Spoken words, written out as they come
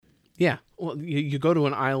Yeah. Well, you go to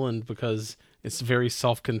an island because it's very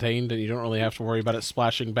self-contained and you don't really have to worry about it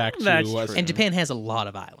splashing back to That's us. true. And Japan has a lot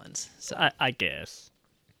of islands. So I guess.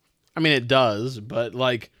 I mean, it does, but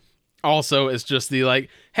like, also it's just the like,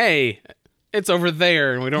 hey, it's over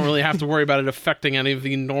there, and we don't really have to worry about it affecting any of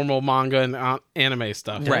the normal manga and anime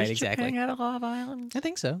stuff. Right, Does exactly. Japan have a lot of islands? I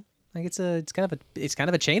think so. Like it's kind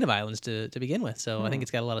of a chain of islands to begin with. So I think it's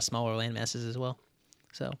got a lot of smaller land masses as well.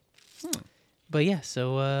 So, but yeah.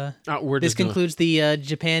 So this concludes the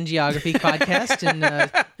Japan Geography podcast, and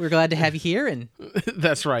we're glad to have you here. And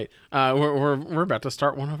That's right. We're about to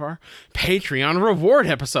start one of our Patreon reward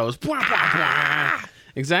episodes. Blah, blah, blah.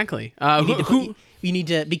 Exactly. you need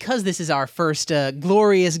to, because this is our first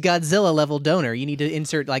glorious Godzilla level donor. You need to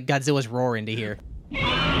insert like Godzilla's roar into here.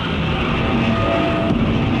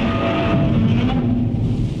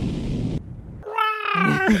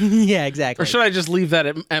 Yeah, exactly. Or should I just leave that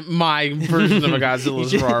at my version of a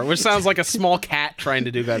Godzilla's roar, which sounds like a small cat trying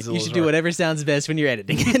to do Godzilla's roar? You should do whatever sounds best when you're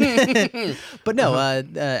editing it. But no,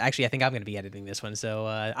 actually, I think I'm going to be editing this one, so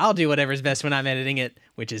I'll do whatever's best when I'm editing it,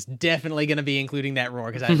 which is definitely going to be including that roar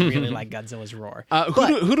because I really like Godzilla's roar.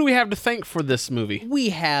 Who do we have to thank for this movie?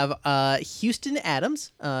 We have Houston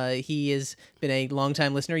Adams. He has been a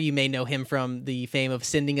longtime listener. You may know him from the fame of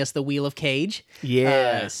sending us the Wheel of Cage.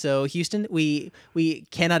 Yeah. So Houston, we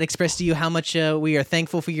cannot express to you how much we are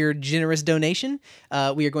thankful for your generous donation.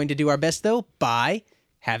 We are going to do our best, though, by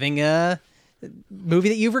having a movie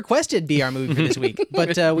that you've requested be our movie for this week. But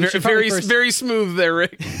we should very smooth there,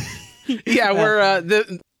 Rick. Yeah, we're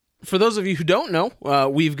for those of you who don't know,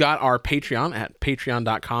 we've got our Patreon at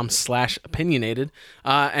patreon.com/opinionated.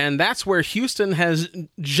 And that's where Houston has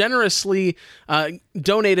generously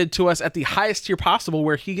donated to us at the highest tier possible,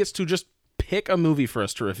 where he gets to just pick a movie for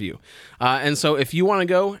us to review. And so if you want to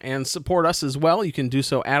go and support us as well, you can do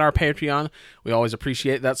so at our Patreon. We always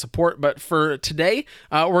appreciate that support. But for today,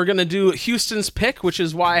 we're going to do Houston's pick, which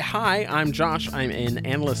is why, hi, I'm Josh. I'm an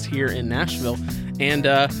analyst here in Nashville. And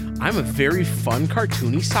I'm a very fun,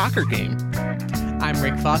 cartoony soccer game. I'm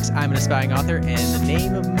Rick Fox. I'm an aspiring author, and the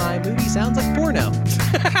name of my movie sounds like porno.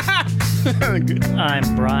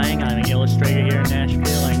 I'm Brian. I'm an illustrator here in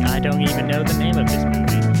Nashville, and I don't even know the name of this movie.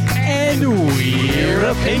 And we're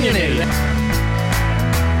opinionated.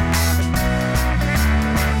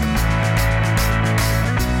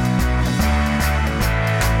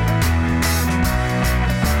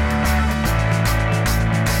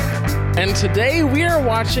 And today we are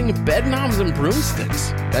watching Bedknobs and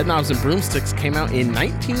Broomsticks. Bedknobs and Broomsticks came out in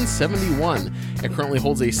 1971. It currently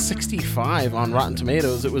holds a 65 on Rotten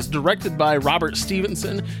Tomatoes. It was directed by Robert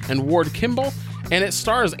Stevenson and Ward Kimball, and it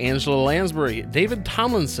stars Angela Lansbury, David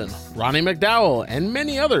Tomlinson, Ronnie McDowell, and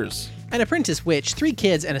many others. An apprentice witch, 3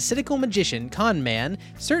 kids, and a cynical magician, con man,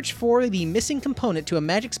 search for the missing component to a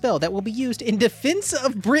magic spell that will be used in defense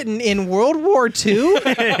of Britain in World War II? What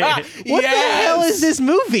the hell is this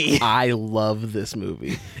movie? I love this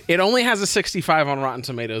movie. It only has a 65 on Rotten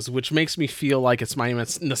Tomatoes, which makes me feel like it's my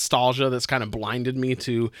nostalgia that's kind of blinded me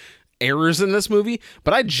to errors in this movie,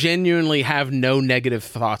 but I genuinely have no negative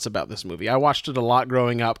thoughts about this movie. I watched it a lot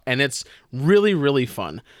growing up, and it's really, really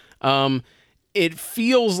fun. It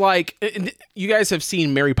feels like you guys have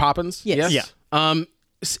seen Mary Poppins. Yes. Yeah.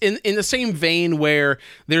 In the same vein where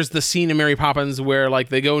there's the scene in Mary Poppins where like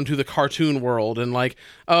they go into the cartoon world and like,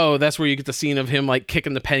 oh, that's where you get the scene of him like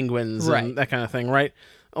kicking the penguins and that kind of thing, right?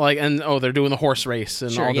 Like, and oh, they're doing the horse race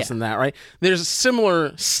and all this and that, right? There's a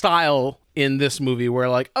similar style in this movie where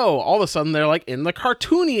like, oh, all of a sudden they're like in the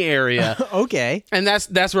cartoony area. Okay. And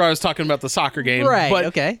that's where I was talking about the soccer game. Right, But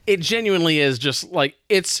okay. it genuinely is just like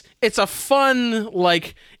it's a fun,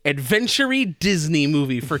 like adventure-y Disney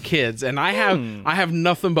movie for kids. And I have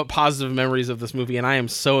nothing but positive memories of this movie, and I am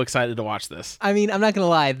so excited to watch this. I mean, I'm not going to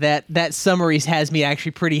lie, that summary has me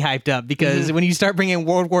actually pretty hyped up because when you start bringing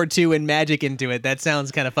World War II and magic into it, that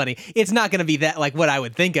sounds kind of funny. It's not going to be that like what I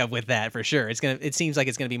would think of with that for sure. It seems like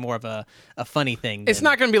it's going to be more of a funny thing. It's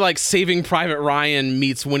not going to be like Saving Private Ryan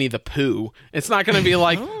meets Winnie the Pooh. It's not going to be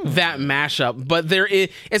like that mashup, but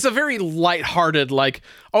it's a very lighthearted like,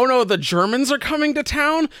 oh no, the Germans are coming to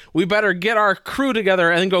town. We better get our crew together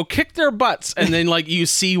and then go kick their butts. And then like you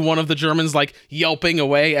see one of the Germans like yelping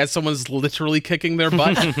away as someone's literally kicking their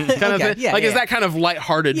butt. Kind of thing. Yeah, like, is that kind of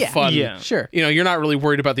lighthearted fun? Yeah. Sure. You know, you're not really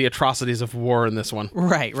worried about the atrocities of war in this one.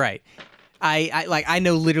 Right. I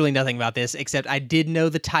know literally nothing about this except I did know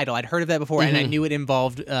the title. I'd heard of that before, and I knew it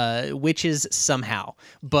involved witches somehow.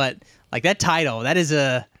 But like that title, that is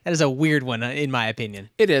a weird one in my opinion.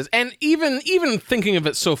 It is, and even thinking of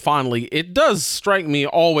it so fondly, it does strike me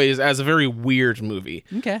always as a very weird movie.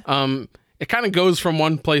 Okay. It kind of goes from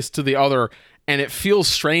one place to the other, and it feels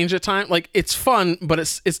strange at times. Like, it's fun, but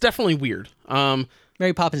it's definitely weird.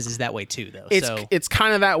 Mary Poppins is that way too, though. It's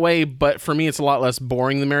kind of that way, but for me, it's a lot less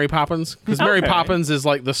boring than Mary Poppins, because Mary Poppins is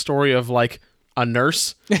like the story of like a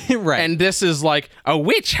nurse, right? And this is like a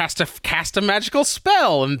witch has to cast a magical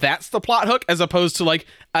spell, and that's the plot hook, as opposed to like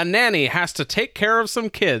a nanny has to take care of some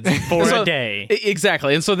kids for a day.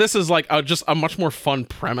 Exactly. And so this is like just a much more fun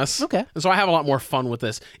premise. Okay. And so I have a lot more fun with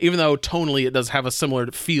this, even though tonally it does have a similar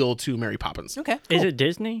feel to Mary Poppins. Okay. Cool. Is it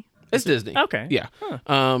Disney? It's Disney. Okay. Yeah.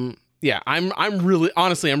 Huh. Yeah, I'm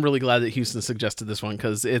really glad that Houston suggested this one,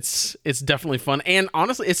 because it's definitely fun, and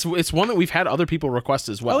honestly, it's one that we've had other people request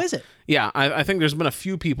as well. Oh, is it? Yeah, I think there's been a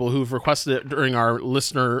few people who've requested it during our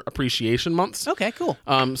listener appreciation months. Okay, cool.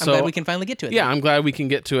 So I'm glad we can finally get to it. Yeah, then. I'm glad we can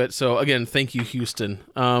get to it. So again, thank you, Houston.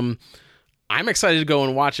 I'm excited to go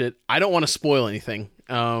and watch it. I don't want to spoil anything.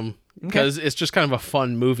 Because it's just kind of a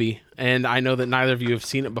fun movie, and I know that neither of you have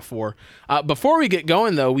seen it before. Before we get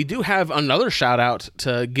going, though, we do have another shout-out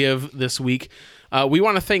to give this week. We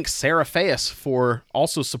want to thank Sarah Fayes for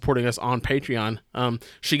also supporting us on Patreon.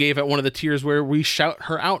 She gave at one of the tiers where we shout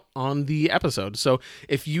her out on the episode. So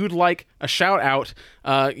if you'd like a shout-out,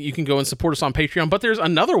 you can go and support us on Patreon, but there's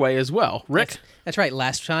another way as well. Rick? That's right.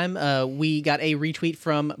 Last time, we got a retweet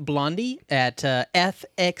from Blondie at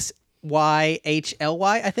FX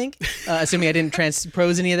YHLY, I think, assuming I didn't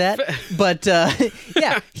transpose any of that. But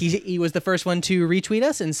yeah, he was the first one to retweet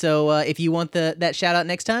us, and so if you want that shout out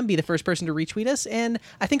next time, be the first person to retweet us. And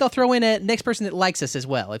I think I'll throw in a next person that likes us as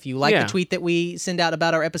well. If you like the tweet that we send out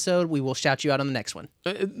about our episode, we will shout you out on the next one.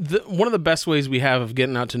 One of the best ways we have of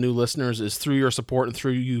getting out to new listeners is through your support and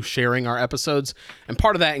through you sharing our episodes, and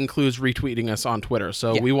part of that includes retweeting us on Twitter.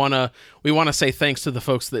 So we want to say thanks to the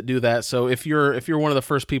folks that do that. So if you're one of the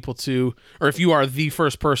first people to, or if you are the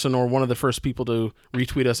first person or one of the first people to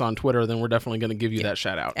retweet us on Twitter, then we're definitely going to give you that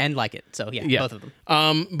shout out and like it. So yeah, both of them.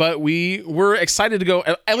 But we're excited to go.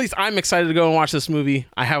 At least I'm excited to go and watch this movie.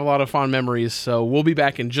 I have a lot of fond memories. So we'll be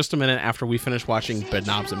back in just a minute after we finish watching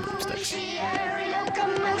Bedknobs and Broomsticks.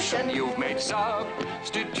 You've made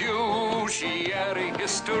substitutionary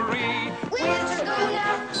history with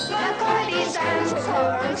schooner, McCoy's and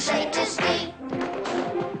foreign safety.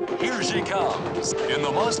 Here she comes, in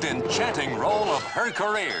the most enchanting role of her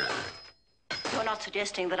career. You're not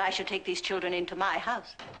suggesting that I should take these children into my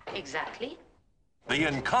house. Exactly. The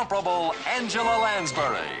incomparable Angela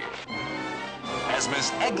Lansbury. As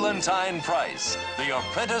Miss Eglantine Price, the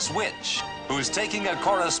apprentice witch, who's taking a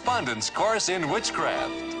correspondence course in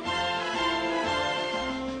witchcraft.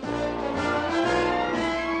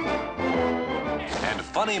 And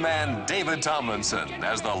funny man David Tomlinson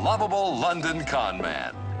as the lovable London con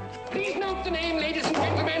man. Please note the name, ladies and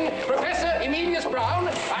gentlemen, Professor Emilius Brown.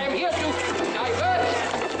 I am here to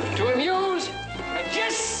divert, to amuse, and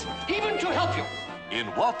yes, even to help you.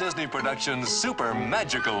 In Walt Disney Productions' super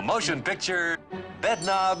magical motion picture,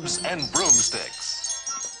 Bedknobs and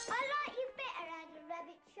Broomsticks. I like you better as a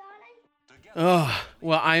rabbit, Charlie. Oh,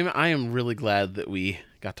 well, I am really glad that we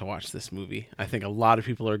got to watch this movie. I think a lot of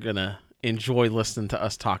people are gonna enjoy listening to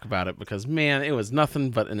us talk about it, because man, it was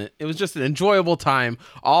nothing but it was just an enjoyable time,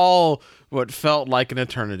 all what felt like an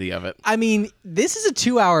eternity of it. I mean, this is a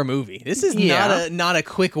 2-hour movie. This is not a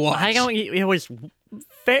quick watch.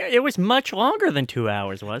 It was much longer than 2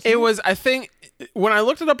 hours, wasn't it? It was, I think, when I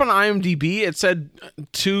looked it up on IMDb, it said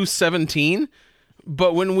 2:17,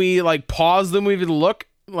 but when we like paused the movie to look,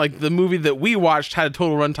 like the movie that we watched had a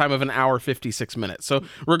total runtime of 1 hour 56 minutes. So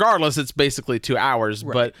regardless, it's basically 2 hours,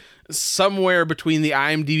 right. But somewhere between the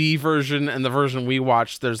IMDb version and the version we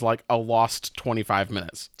watched, there's like a lost 25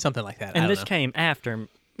 minutes. Something like that. And this came after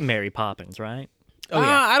Mary Poppins, right? Oh, yeah.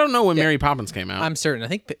 I don't know when Mary Poppins came out. I'm certain. I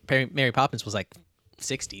think Mary Poppins was like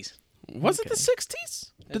 60s. Was it the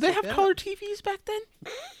 60s? Did they have color TVs back then?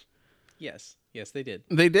 Yes, they did.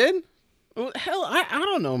 They did? Well, hell, I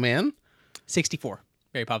don't know, man. 64.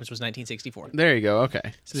 Mary Poppins was 1964. There you go. Okay.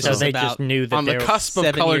 So they just knew that on the cusp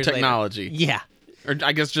of color technology. Later. Yeah. Or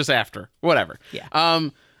I guess just after. Whatever. Yeah.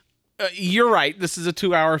 You're right. This is a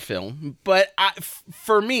 2-hour film, but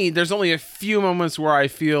for me, there's only a few moments where I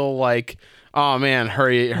feel like, oh man,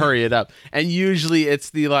 hurry it up. And usually it's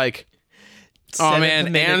the like, oh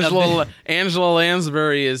man, Angela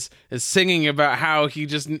Lansbury is singing about how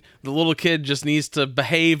the little kid just needs to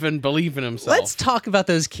behave and believe in himself. Let's talk about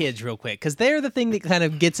those kids real quick, because they're the thing that kind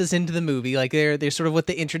of gets us into the movie. Like they're sort of what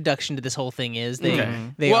the introduction to this whole thing is.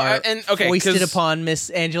 They are foisted upon Miss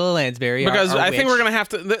Angela Lansbury. Because our I think witch. we're gonna have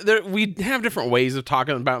to. We have different ways of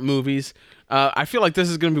talking about movies. I feel like this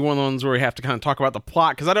is going to be one of the ones where we have to kind of talk about the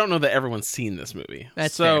plot, because I don't know that everyone's seen this movie.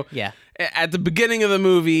 That's so fair. Yeah. At the beginning of the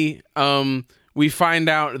movie, we find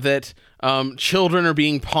out that children are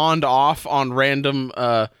being pawned off on random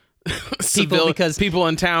people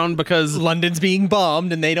in town because London's being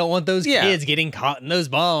bombed and they don't want those kids getting caught in those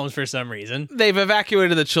bombs for some reason. They've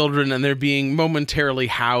evacuated the children and they're being momentarily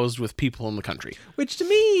housed with people in the country. Which to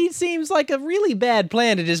me seems like a really bad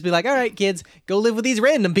plan to just be like, all right, kids, go live with these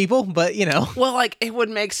random people. But, you know. Well, like, it would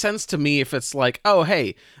make sense to me if it's like, oh,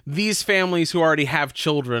 hey, these families who already have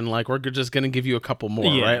children, like, we're just going to give you a couple more,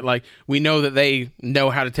 right? Like, we know that they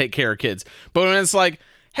know how to take care of kids. But when it's like,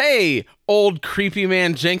 hey, old creepy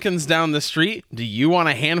man Jenkins down the street, do you want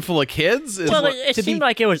a handful of kids? Well, it seemed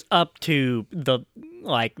like it was up to the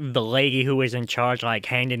lady who was in charge, like,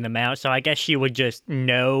 handing them out. So I guess she would just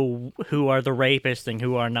know who are the rapists and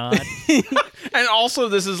who are not. And also,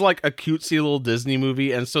 this is like a cutesy little Disney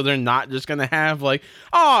movie, and so they're not just going to have like,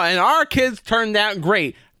 oh, and our kids turned out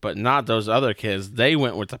great. But not those other kids. They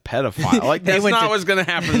went with the pedophile. Like, that's not what's going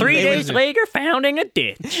to happen. 3 days later, found in a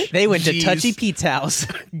ditch. They went to Touchy Pete's house.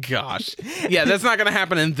 Gosh. Yeah, that's not going to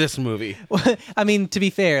happen in this movie. Well, I mean, to be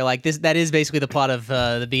fair, like that is basically the plot of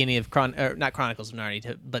the beginning of not Chronicles of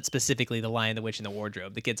Narnia, but specifically The Lion, the Witch, and the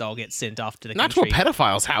Wardrobe. The kids all get sent off to the country. Not to a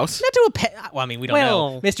pedophile's house. Not to a pet. Well, I mean, we don't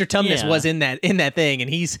know. Mr. Tumnus was in that thing, and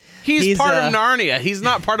he's part of Narnia. He's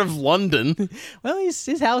not part of London. Well,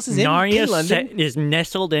 his house is in Narnia London. Is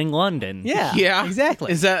nestled in London. Yeah, exactly.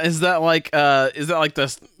 Is that like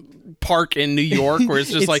the park in New York where it's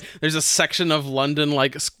just like there's a section of London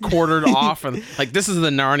like quartered off and like this is the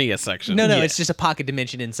Narnia section? No, it's just a pocket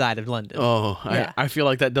dimension inside of London. Oh, yeah. I feel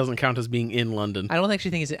like that doesn't count as being in London. I don't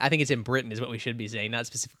actually think I think it's in Britain is what we should be saying, not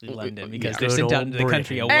specifically London, because they're sent out into the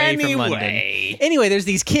country away from London. Anyway, there's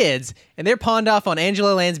these kids and they're pawned off on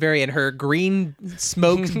Angela Lansbury and her green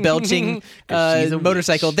smoke belching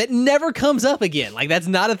motorcycle that never comes up again. Like that's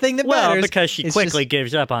not a thing that matters. Well, because she quickly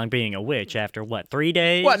gives up on being a witch after what, 3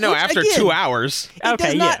 days? What? No, after 2 hours.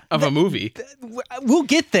 Of a movie. We'll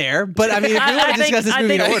get there, but I mean, if we want to discuss this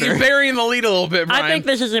movie in order, you're burying the lead a little bit, Brian. I think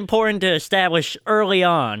this is important to establish early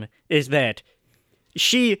on is that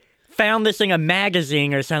she found this in a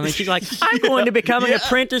magazine or something. She's like, I'm going to become an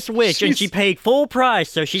apprentice witch, and she paid full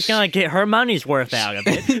price, so she's going to get her money's worth out of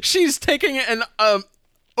it. She's taking an a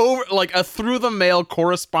through the mail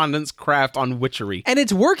correspondence craft on witchery, and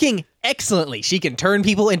it's working excellently. She can turn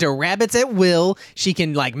people into rabbits at will. She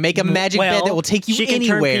can like make a magic bed that will take you anywhere. She can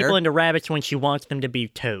turn people into rabbits when she wants them to be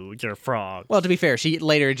toads or frogs. Well, to be fair, she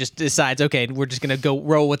later just decides, okay, we're just gonna go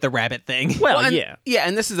roll with the rabbit thing.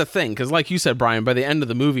 And this is the thing, because like you said, Brian, by the end of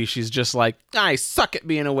the movie, she's just like, I suck at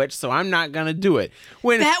being a witch, so I'm not gonna do it.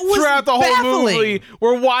 When throughout the whole movie,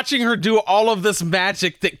 we're watching her do all of this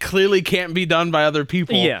magic that clearly can't be done by other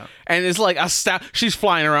people. Yeah, and it's like she's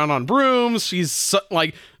flying around on brooms. She's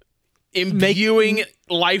like imbuing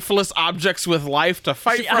lifeless objects with life to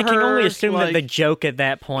fight for her. I can only assume that the joke at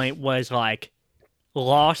that point was like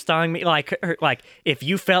lost on me. Like if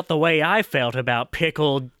you felt the way I felt about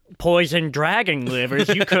pickled poisoned dragon livers,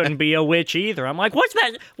 you couldn't be a witch either. I'm like, what's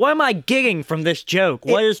that? What am I getting from this joke?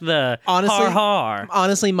 What is the har?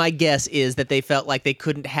 Honestly, my guess is that they felt like they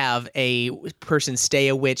couldn't have a person stay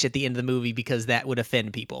a witch at the end of the movie because that would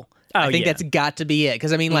offend people. I think that's got to be it.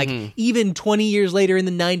 Because, I mean, like, even 20 years later in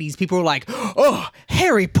the 90s, people were like, oh,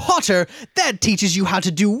 Harry Potter, that teaches you how to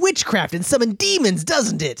do witchcraft and summon demons,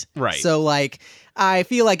 doesn't it? Right. So, like, I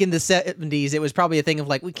feel like in the 70s, it was probably a thing of,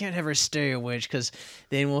 like, we can't have her stay a witch because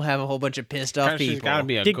then we'll have a whole bunch of pissed off people. She's gotta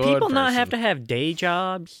be a Did good people not person. have to have day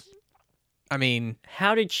jobs? I mean,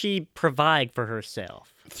 how did she provide for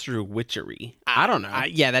herself? Through witchery. I don't know.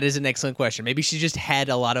 Yeah, that is an excellent question. Maybe she just had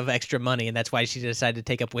a lot of extra money, and that's why she decided to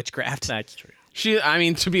take up witchcraft. That's true.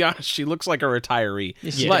 To be honest, she looks like a retiree.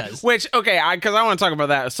 She does. Which, okay, because I want to talk about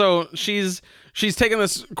that. So she's taken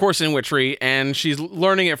this course in witchery, and she's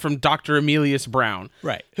learning it from Dr. Emilius Brown.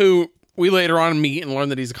 Right. Who we later on meet and learn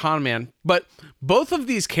that he's a con man. But both of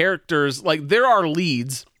these characters, like, there are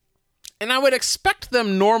leads, and I would expect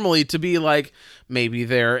them normally to be like, maybe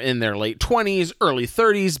they're in their late 20s, early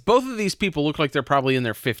 30s. Both of these people look like they're probably in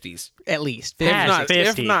their 50s. At least. If not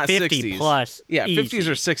 50 60s. plus. Yeah, easy. 50s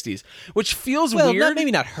or 60s. Which feels well, weird.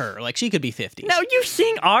 Maybe not her. Like, she could be 50s. No, you've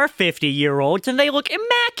seen our 50-year-olds, and they look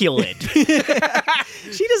immaculate.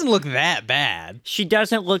 She doesn't look that bad. She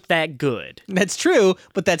doesn't look that good. That's true,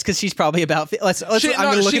 but that's because she's probably about... I'm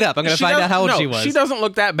going to look it up. I'm going to find out how old she was. She doesn't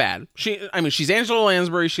look that bad. She's Angela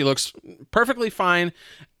Lansbury. She looks perfectly fine,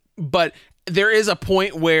 but there is a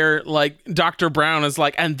point where, like, Dr. Brown is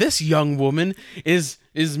like, and this young woman is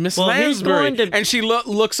Miss Lansbury, and she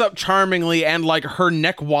looks up charmingly, and like her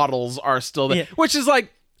neck waddles are still there, which is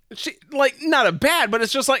like, she like not a bad, but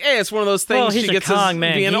it's just like, hey, it's one of those things. Well, he's she gets a con as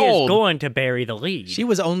man. being he old. Is going to bury the lead. She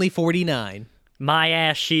was only 49. My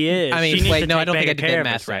ass, she is. I mean, she needs wait, to no, I take don't think I better did care that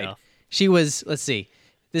of math right. herself. She was, let's see.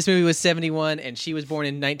 This movie was 71, and she was born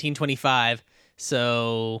in 1925.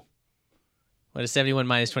 So, what is 71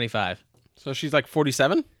 minus 25? So she's like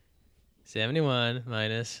 47? 71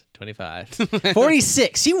 minus 25.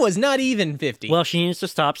 46. She was not even 50. Well, she needs to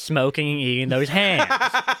stop smoking and eating those hams.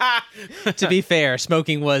 To be fair,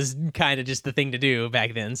 smoking was kind of just the thing to do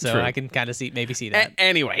back then, so True. I can kind of see that.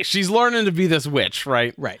 Anyway, she's learning to be this witch,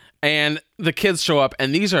 right? Right. And the kids show up,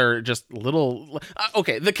 and these are just little.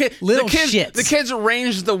 Okay, Little the kids, shits. The kids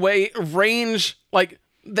range like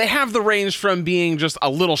they have the range from being just a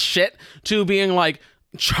little shit to being like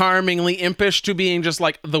charmingly impish to being just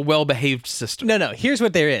like the well-behaved sister. No, here's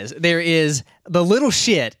what there is. There is the little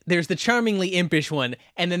shit, there's the charmingly impish one,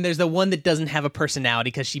 and then there's the one that doesn't have a personality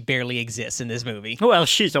because she barely exists in this movie. Well,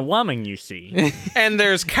 she's a woman, you see. And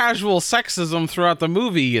there's casual sexism throughout the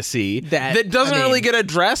movie, you see, that doesn't really get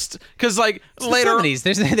addressed because like later... The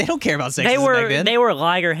 70s, they don't care about sexism back then. They were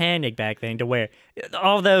lighter-handed back then to where,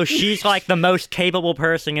 although she's like the most capable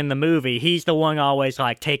person in the movie, he's the one always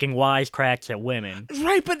like taking wisecracks at women.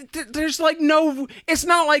 Right, but there's like no... It's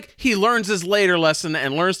not like he learns his later lesson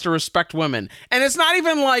and learns to respect women. And it's not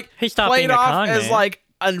even like He stopped played being a off con as man. like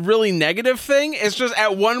a really negative thing. It's just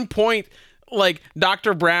at one point, like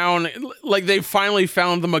Dr. Brown, like they finally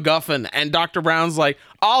found the MacGuffin, and Dr. Brown's like,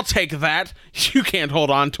 "I'll take that. You can't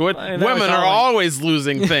hold on to it. And that Women was are all always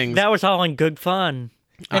losing things." That was all in good fun.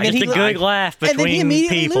 And then Just a good laugh between and then he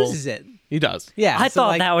immediately people. loses it. He does. Yeah, I so, thought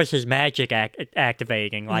like, that was his magic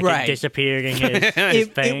activating, like Right. it disappearing his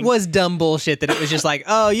it thing. was dumb bullshit that it was just like,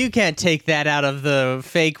 oh, you can't take that out of the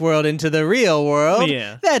fake world into the real world.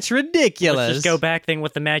 Yeah. That's ridiculous. Let's just go back thing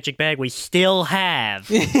with the magic bag we still have.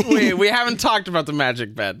 we haven't talked about the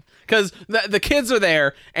magic bed because the kids are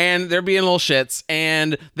there and they're being little shits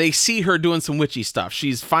and they see her doing some witchy stuff.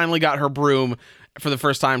 She's finally got her broom for the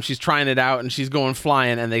first time. She's trying it out and she's going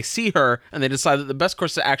flying, and they see her and they decide that the best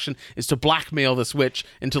course of action is to blackmail this witch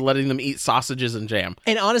into letting them eat sausages and jam.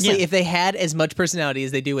 And honestly, Yeah. if they had as much personality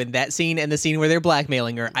as they do in that scene and the scene where they're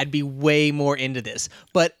blackmailing her, I'd be way more into this.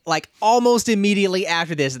 But like almost immediately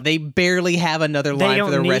after this, they barely have another They line don't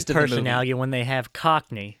for the need rest of the movie. personality when they have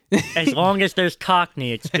Cockney. As long as there's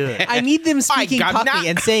Cockney, it's good. I need them speaking got Cockney not-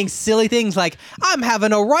 and saying silly things like, I'm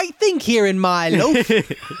having a right think here in my loaf.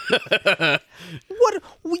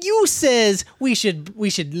 What you says we should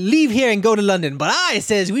leave here and go to London, but I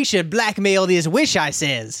says we should blackmail this wish, I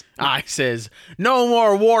says. I says, no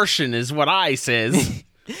more washing is what I says.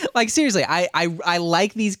 Like seriously, I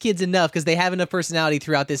like these kids enough because they have enough personality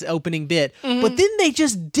throughout this opening bit, but then they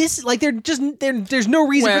just there's no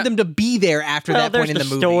reason for them to be there after that there's point in the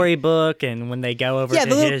movie. storybook, and when they go over Yeah, to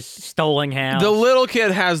the little- his stolen house. The little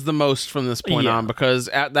kid has the most from this point Yeah. on because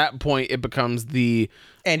at that point it becomes the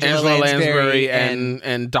Angela Lansbury Lansbury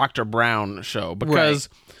and Dr. Brown show because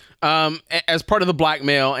as part of the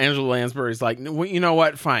blackmail, Angela Lansbury's like, "Well, you know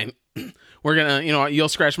what? Fine. We're going to, you'll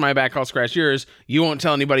scratch my back, I'll scratch yours. You won't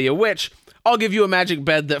tell anybody a witch. I'll give you a magic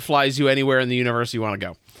bed that flies you anywhere in the universe you want to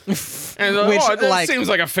go." And that seems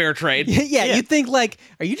like a fair trade. Yeah, you think like,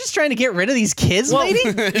 are you just trying to get rid of these kids, lady?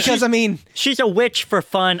 Because I mean, She's a witch for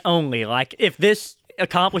fun only. Like, if this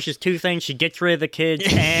accomplishes two things, she gets rid of the kids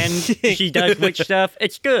and she does witch stuff,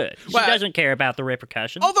 it's good. She Well, doesn't care about the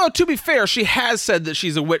repercussions. Although, to be fair, she has said that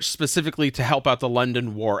she's a witch specifically to help out the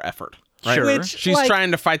London war effort. Right? Sure. Which, She's like-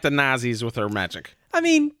 trying to fight the Nazis with her magic. I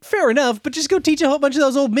mean, fair enough, but just go teach a whole bunch of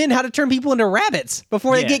those old men how to turn people into rabbits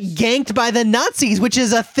before they get Yes. ganked by the Nazis, which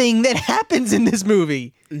is a thing that happens in this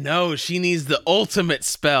movie. No, she needs the ultimate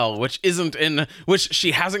spell, which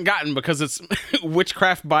she hasn't gotten because it's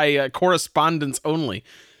witchcraft by correspondence only.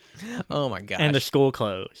 Oh my god. And the school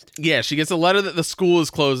closed. Yeah, she gets a letter that the school is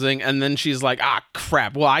closing, and then she's like, "Ah,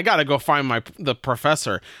 crap! Well, I gotta go find the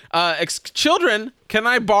professor. Children, can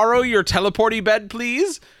I borrow your teleporty bed,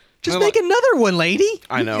 please?" just And make another one, lady.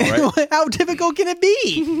 I know, right? How difficult can it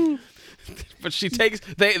be? But she takes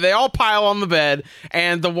they all pile on the bed,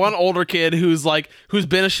 and the one older kid who's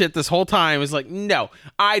been a shit this whole time is like, "No,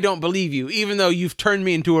 I don't believe you. Even though you've turned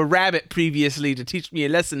me into a rabbit previously to teach me a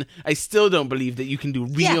lesson, I still don't believe that you can do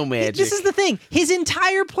real magic." This is the thing. His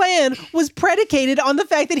entire plan was predicated on the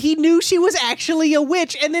fact that he knew she was actually a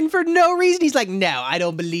witch, and then for no reason he's like, "No, I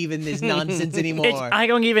don't believe in this nonsense anymore." I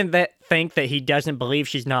don't even think that he doesn't believe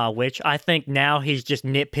she's not a witch. I think now he's just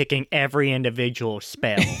nitpicking every individual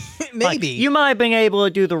spell. Maybe. Like, you might have been able to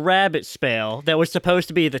do the rabbit spell that was supposed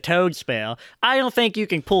to be the toad spell. I don't think you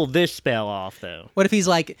can pull this spell off, though. What if he's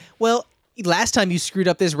like, well, last time you screwed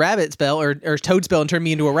up this rabbit spell or toad spell and turned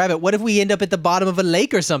me into a rabbit. What if we end up at the bottom of a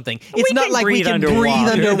lake or something? It's not like we can breathe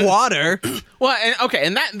underwater. Well,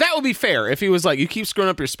 and that would be fair if he was like, you keep screwing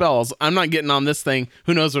up your spells. I'm not getting on this thing.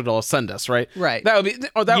 Who knows where it'll send us, right? Right. That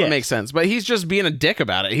would make sense. But he's just being a dick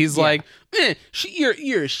about it. He's like,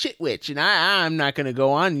 you're a shit witch, and I'm not going to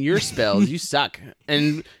go on your spells. You suck.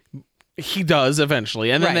 And he does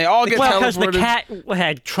eventually, and then they all get because teleported. the cat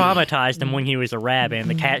had traumatized him when he was a rabbit, and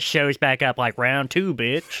the cat shows back up like round 2,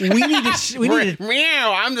 bitch. We need to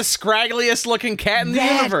meow. I'm the scraggliest looking cat in the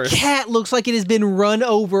universe. That cat looks like it has been run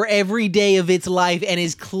over every day of its life, and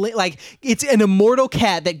is like it's an immortal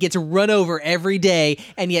cat that gets run over every day,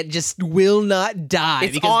 and yet just will not die.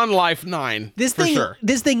 It's on life 9. This for thing, sure.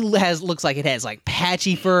 This thing looks like it has like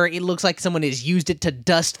patchy fur. It looks like someone has used it to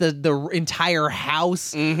dust the entire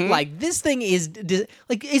house. Like this thing is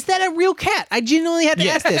like, is that a real cat? I genuinely had to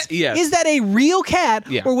ask this. Yes. Is that a real cat,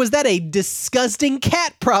 or was that a disgusting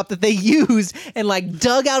cat prop that they used and like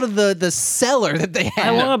dug out of the cellar that they had?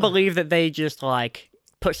 I want to believe that they just like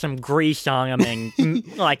put some grease on him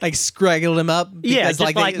and like scraggled him up. Just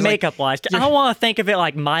like makeup wise. I don't want to think of it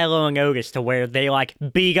like Milo and Otis, to where they like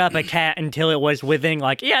beat up a cat until it was within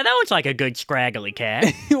like, that looks like a good scraggly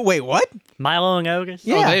cat. Wait, what? Milo and Otis?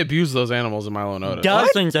 Yeah. Oh, they abused those animals in Milo and Otis.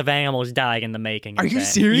 Dozens of animals died in the making. Are you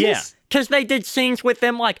serious? Yeah, because they did scenes with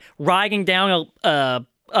them like riding down a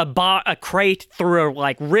crate through a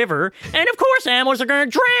like river, and of course animals are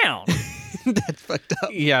gonna drown. That's fucked up.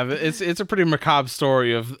 Yeah, it's a pretty macabre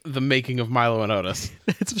story of the making of Milo and Otis.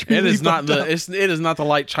 It's really it is not up. it is not the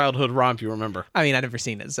light childhood romp you remember. I mean, I've never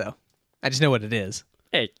seen it, so I just know what it is.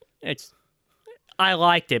 It's I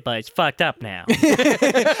liked it, but it's fucked up now.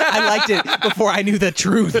 I liked it before I knew the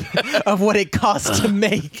truth of what it cost to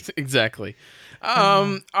make. Exactly.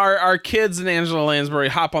 Our kids and Angela Lansbury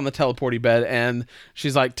hop on the teleporty bed, and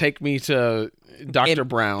she's like, "Take me to Dr.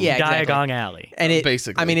 Brown." Yeah, exactly. Diagon Alley. And it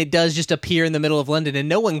basically, I mean, it does just appear in the middle of London, and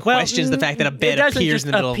no one questions the fact that a bed appears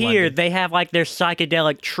in the middle of London. They have like their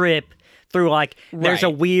psychedelic trip through like there's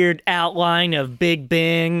a weird outline of Big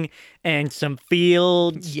Ben and some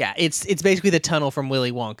fields. Yeah, it's basically the tunnel from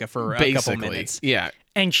Willy Wonka for a couple minutes. Yeah.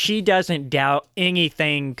 And she doesn't doubt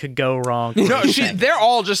anything could go wrong. No, they're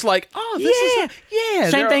all just like, oh, this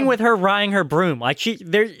is Same thing with her riding her broom. Like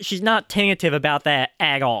she's not tentative about that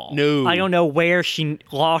at all. No. I don't know where she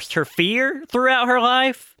lost her fear throughout her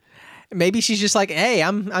life. Maybe she's just like, hey,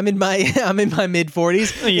 I'm in my mid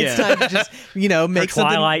 40s. Yeah. It's time to just make her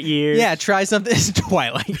something. Twilight years. Yeah, try something. It's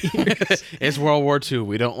Twilight years. It's World War II.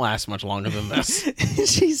 We don't last much longer than this.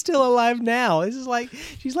 She's still alive now. This is like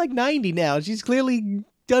she's like 90 now. She's clearly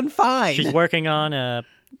done fine. She's working on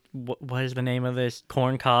what is the name of this?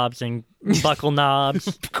 Corn cobs and buckle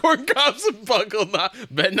knobs. Corn cobs and buckle knobs.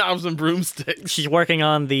 Bedknobs and broomsticks. She's working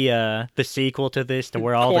on the sequel to this, to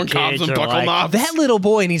where all Corn the cobs kids and are buckle like, knobs. That little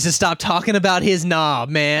boy needs to stop talking about his knob,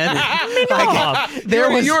 man.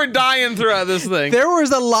 You were dying throughout this thing. There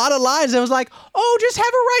was a lot of lines that was like, oh, just have a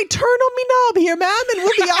right turn on me knob here, ma'am, and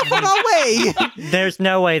we'll be off on our way. There's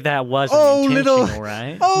no way that wasn't intentional,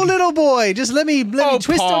 right? Oh, little boy, just let me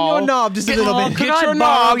twist on your knob just a little bit. Get your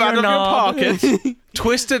knob out of your pocket.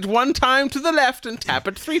 Twist it one time to the left and tap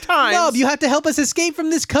it 3 times. Knob, you have to help us escape from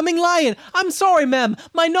this coming lion. I'm sorry, ma'am.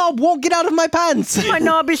 My knob won't get out of my pants. My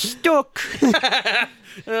knob is stuck.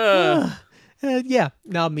 Yeah,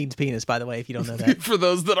 knob means penis, by the way, if you don't know that. For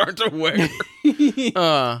those that aren't aware.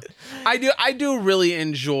 I do really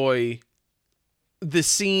enjoy the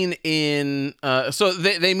scene in so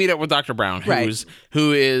they meet up with Dr. Brown,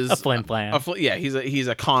 who is a flim flam. He's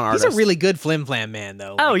a con artist. He's a really good flim flam man,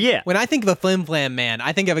 though. Oh yeah. When I think of a flim flam man,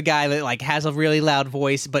 I think of a guy that like has a really loud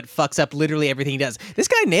voice but fucks up literally everything he does. This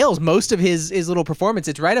guy nails most of his little performance.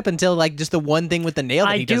 It's right up until like just the one thing with the nail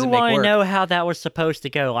that he doesn't make work. I do want to know how that was supposed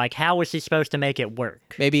to go. Like, how was he supposed to make it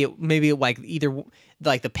work? Maybe like either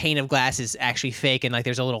like the pane of glass is actually fake and like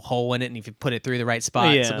there's a little hole in it, and if you put it through the right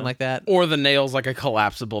spot, something like that. Or the nail's like a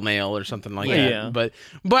collapsible nail or something like that. Yeah. But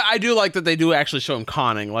I do like that they do actually show him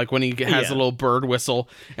conning, like when he has a little bird whistle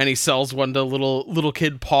and he sells one to little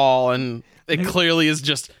kid Paul, and it clearly is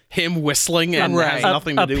just him whistling and has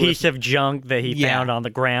nothing to do with a piece of junk that he found on the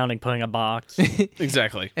ground and put in a box.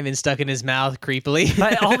 Exactly. And then stuck in his mouth creepily.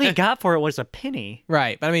 But all he got for it was a penny.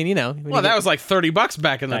 Right. But I mean, well, that was like $30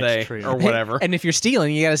 back in the day or whatever. And if you're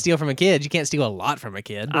stealing, you got to steal from a kid. You can't steal a lot from a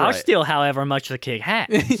kid. I'll steal however much the kid has.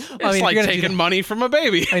 It's like taking money from a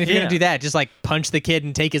baby. I mean, if you're going to do that, just like punch the kid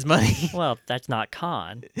and take his money. Well, that's not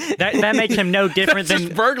con. That makes him no different than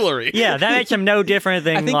just burglary. Yeah, that makes him no different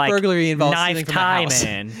than I think like burglary involves knife stealing from a house.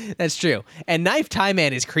 man. That's true. And Knife Tie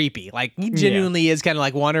Man is creepy. Like, he genuinely is kind of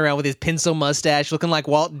like wandering around with his pencil mustache, looking like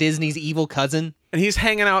Walt Disney's evil cousin. And he's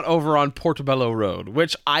hanging out over on Portobello Road,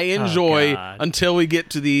 which I enjoy until we get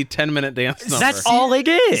to the 10-minute dance number. That's all it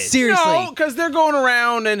is. Seriously. No, because they're going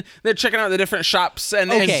around and they're checking out the different shops and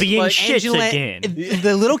being like, shits again.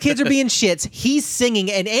 The little kids are being shits. He's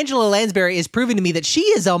singing, and Angela Lansbury is proving to me that she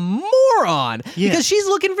is a moron because she's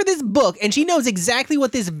looking for this book, and she knows exactly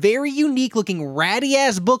what this very unique-looking,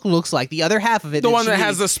 ratty-ass book looks like. The other half of it, the one that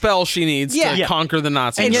has the spell she needs to conquer the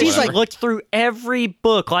Nazis. And she's like, looked through every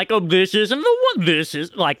book, like, oh, this isn't the one. This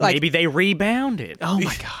is like maybe they rebounded. Oh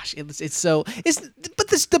my gosh, but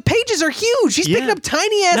the pages are huge. She's picking up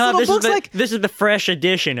tiny ass little books. This is the fresh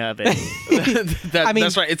edition of it.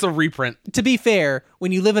 That's right. It's a reprint. To be fair,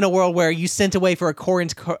 when you live in a world where you sent away for a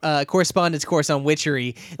correspondence course on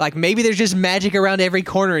witchery, like maybe there's just magic around every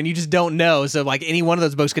corner and you just don't know. So like any one of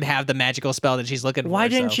those books could have the magical spell that she's looking for. Why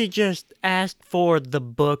didn't she just ask for the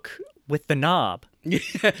book with the knob?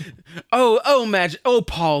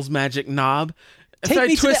 Paul's magic knob. Take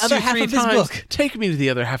me to the other half of this book. Take me to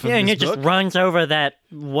the other half of this book. Yeah, and it just runs over that,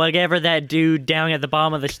 whatever that dude down at the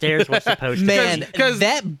bottom of the stairs was supposed to be. Man,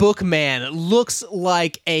 that book man looks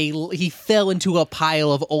like he fell into a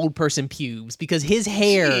pile of old person pubes because his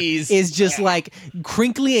hair is just like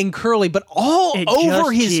crinkly and curly, but all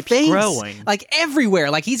over his face. Growing. Like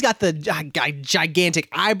everywhere. Like he's got the gigantic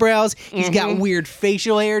eyebrows. He's got weird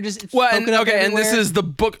facial hair just poking up everywhere. And this is the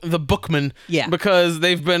bookman. Yeah. Because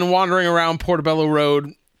they've been wandering around Portobello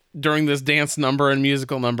Road during this dance number and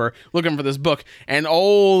musical number looking for this book, and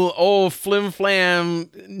old Flim Flam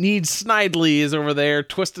Need Snidely is over there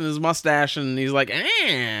twisting his mustache, and he's like,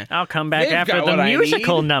 I'll come back after the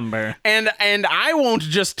musical number. And I won't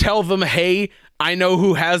just tell them, hey, I know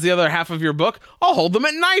who has the other half of your book. I'll hold them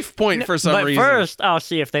at knife point for some reason. But first, I'll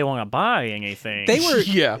see if they want to buy anything.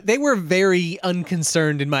 They were very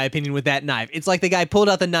unconcerned, in my opinion, with that knife. It's like the guy pulled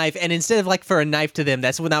out the knife, and instead of like for a knife to them,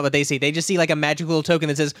 that's not what they see. They just see like a magical token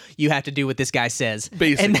that says, you have to do what this guy says.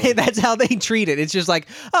 Basically. And that's how they treat it. It's just like,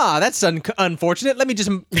 that's unfortunate. Let me just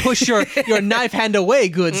push your knife hand away,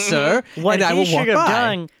 good sir. What and he should have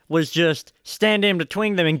done was just stand in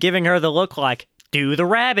between them and giving her the look like, do the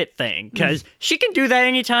rabbit thing, because she can do that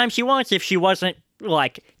anytime she wants if she wasn't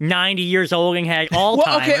like 90 years old and had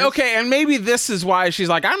Alzheimer's. Okay, and maybe this is why she's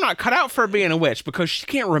like, I'm not cut out for being a witch, because she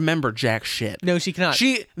can't remember jack shit. No, she cannot.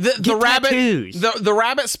 The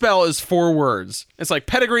rabbit spell is 4 words. It's like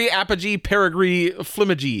pedigree, apogee, perigee,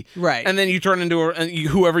 flimagee. Right. And then you turn into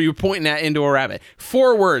whoever you're pointing at into a rabbit.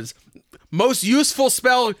 4 words. Most useful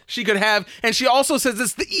spell she could have, and she also says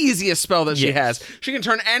it's the easiest spell that she has. She can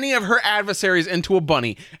turn any of her adversaries into a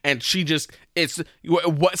bunny, and it's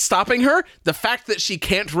what's stopping her? The fact that she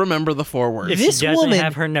can't remember the 4 words. If she doesn't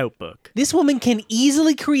have her notebook. This woman can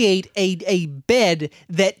easily create a bed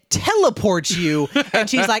that teleports you, and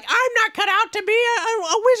she's like, I'm not cut out to be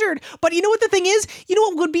a wizard. But you know what the thing is? You know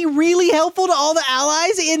what would be really helpful to all the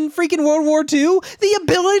allies in freaking World War II? The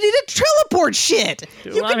ability to teleport shit.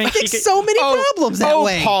 You can fix so many problems that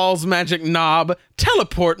way. Paul's magic knob,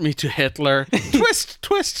 teleport me to Hitler. Twist,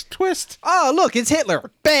 twist, twist. Oh, look, it's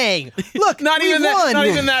Hitler. Bang. Look, Not even won. that. Not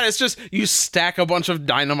even that. It's just you stack a bunch of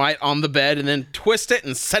dynamite on the bed and then twist it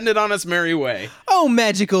and send it on its merry way. Oh,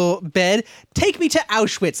 magical bed, take me to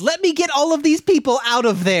Auschwitz. Let me get all of these people out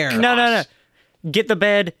of there. No. Get the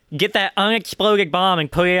bed, get that unexploded bomb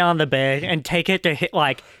and put it on the bed and take it to hit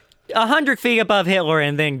like 100 feet above Hitler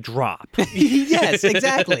and then drop. Yes,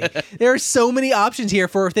 exactly. There are so many options here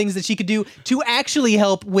for things that she could do to actually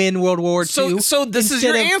help win World War II. So this is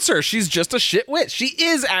your answer. She's just a shit witch. She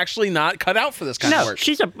is actually not cut out for this kind of work.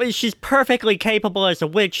 She's perfectly capable as a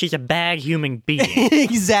witch. She's a bad human being.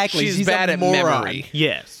 Exactly. She's bad at memory.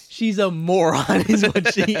 Yes. She's a moron is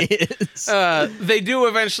what she is. They do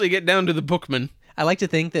eventually get down to the bookman. I like to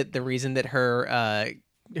think that the reason that her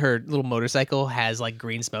little motorcycle has like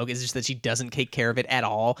green smoke is just that she doesn't take care of it at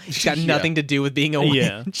all. She's got nothing to do with being a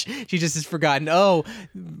witch. She just has forgotten,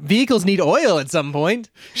 vehicles need oil at some point.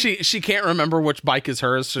 She can't remember which bike is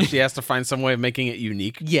hers, so she has to find some way of making it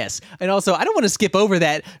unique. Yes. And also, I don't want to skip over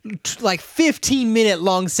that like 15-minute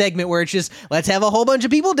long segment where it's just, let's have a whole bunch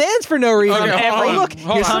of people dance for no reason. Okay,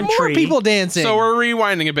 here's some more people dancing. So we're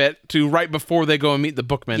rewinding a bit to right before they go and meet the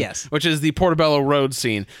bookman, which is the Portobello Road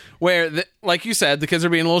scene, where, like you said, the kids are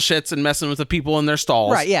being being little shits and messing with the people in their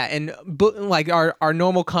stalls. Right, yeah, and like our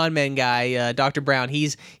normal con man guy, Dr. Brown,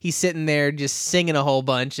 he's sitting there just singing a whole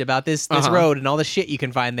bunch about this road and all the shit you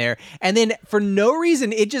can find there, and then for no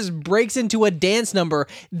reason it just breaks into a dance number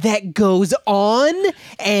that goes on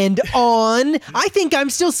and on. I think I'm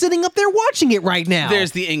still sitting up there watching it right now.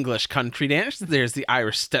 There's the English country dance. There's the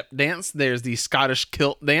Irish step dance. There's the Scottish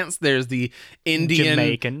kilt dance. There's the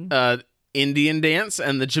Jamaican. Indian dance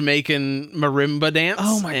and the Jamaican marimba dance.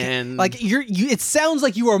 Oh my god! Like it sounds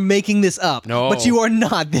like you are making this up, but you are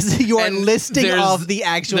not. You are listing off the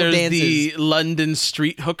actual dances. There's the London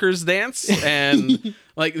street hookers dance, and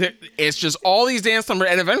like it's just all these dance numbers,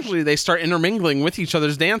 and eventually they start intermingling with each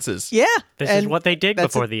other's dances. Yeah, this is what they did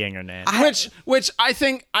before the internet. Which I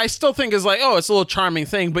still think is like, oh, it's a little charming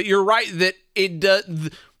thing, but you're right that it does.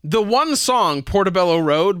 The one song, Portobello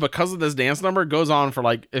Road, because of this dance number, goes on for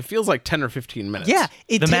like, it feels like 10 or 15 minutes. Yeah.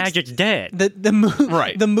 The magic's dead.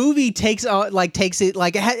 Right. The movie takes it,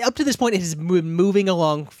 like, up to this point, it is moving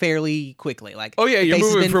along fairly quickly. Like, oh, yeah, you're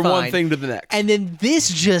moving from one thing to the next. And then this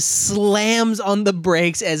just slams on the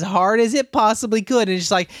brakes as hard as it possibly could. And it's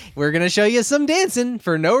just like, we're going to show you some dancing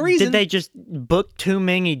for no reason. Did they just book too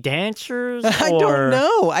many dancers? I don't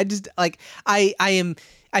know. I just, like,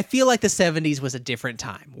 I feel like the 70s was a different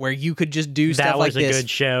time where you could just do stuff like this. That was a good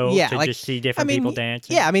show to just see different people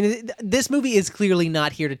dancing. Yeah, I mean, this movie is clearly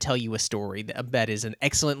not here to tell you a story that is an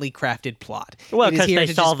excellently crafted plot. Well, because they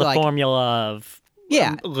saw the formula of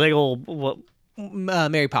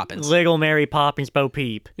Mary Poppins. Little Mary Poppins Bo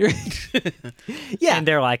Peep. Yeah. And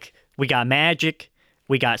they're like, we got magic,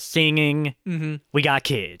 we got singing, we got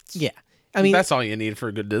kids. Yeah. I mean, that's all you need for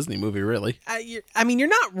a good Disney movie, really. I mean, you're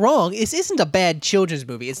not wrong. This isn't a bad children's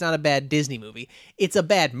movie. It's not a bad Disney movie. It's a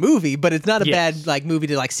bad movie, but it's not a bad movie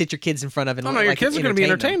to sit your kids in front of. And your kids are going to be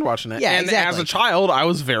entertained watching it. Yeah, and exactly. as a child, I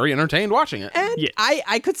was very entertained watching it. And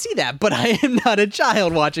I could see that, but I am not a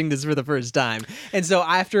child watching this for the first time. And so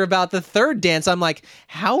after about the third dance, I'm like,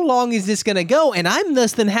 how long is this going to go? And I'm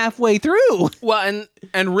less than halfway through. Well,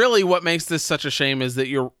 and really, what makes this such a shame is that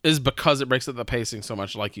is because it breaks up the pacing so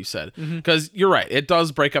much, like you said. Because you're right, it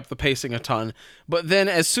does break up the pacing a ton. But then,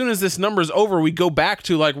 as soon as this number's over, we go back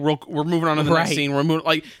to like we're moving on to the next scene. We're moving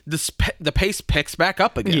like the pace picks back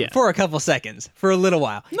up again for a couple seconds, for a little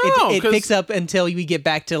while. No, it picks up until we get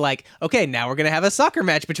back to like, okay, now we're gonna have a soccer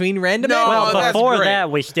match between random. Well, before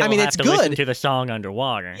that, we still have it's to listen to the song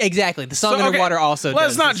Underwater. Exactly, the song Underwater also.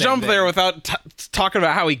 Let's not the jump thing. there without talking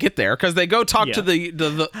about how we get there, because they go talk to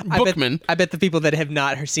the bookman. I bet the people that have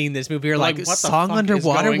not seen this movie are like, what the song fuck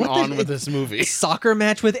Underwater? is going on with this movie? Soccer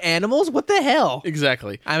match with animals? What the hell?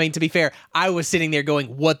 Exactly. I mean, to be fair, I was sitting there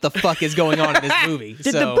going, what the fuck is going on in this movie?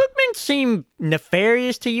 Did the bookman seem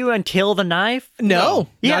nefarious to you until the knife? No.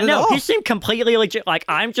 Yeah, not at all. He seemed completely legit. Like,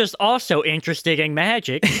 I'm just also interested in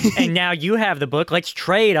magic, and now you have the book. Let's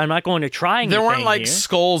trade. I'm not going to try anything. There weren't like here.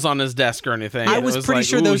 skulls on his desk or anything. I was pretty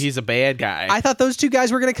sure he's a bad guy. I thought those two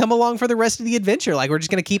guys were going to come along for the rest of the adventure. Like, we're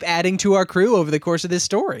just going to keep adding to our crew over the course of this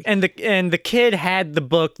story. And the kid had the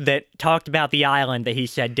book that talked about the island that he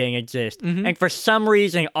said didn't exist. And for some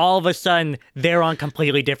reason, all of a sudden, they're on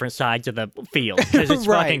completely different sides of the field. Because it's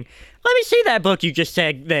fucking, let me see that book you just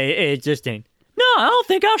said they existed. No, I don't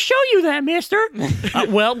think I'll show you that, mister.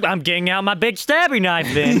 Well, I'm getting out my big stabby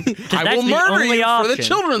knife then. I will murder you for the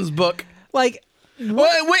children's book. Like,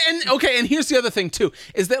 and here's the other thing, too,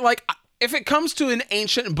 is that, like, if it comes to an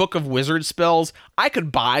ancient book of wizard spells, I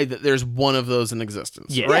could buy that there's one of those in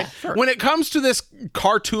existence, right? Yeah, sure. When it comes to this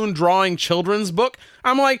cartoon drawing children's book,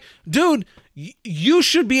 I'm like, dude, you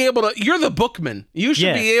should be able to. You're the bookman. You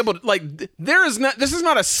should be able to. Like, this is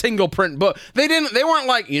not a single print book. They weren't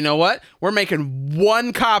like, you know what? We're making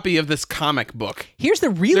one copy of this comic book. Here's the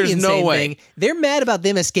really insane thing. They're mad about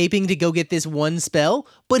them escaping to go get this one spell,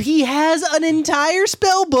 but he has an entire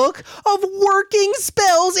spell book of working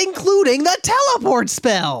spells, including the teleport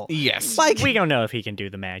spell. Yes. Like, we don't know if he can do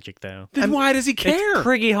the magic, though. Then why does he care? It's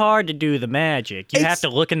pretty hard to do the magic. You have to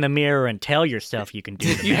look in the mirror and tell yourself you can do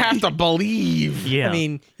the magic. You have to believe. Yeah. I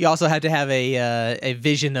mean, you also have to have a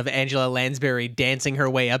vision of Angela Lansbury dancing her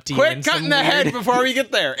way up to you. Quit cutting the head before we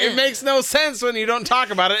get there. It makes no sense when you don't talk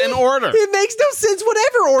about it in order. It makes no sense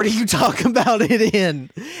whatever order you talk about it in.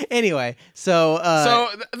 Anyway, so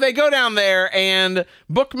they go down there, and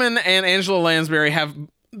Bookman and Angela Lansbury have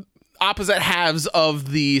opposite halves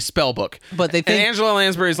of the spell book. But they think... And Angela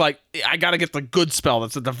Lansbury's like, I gotta get the good spell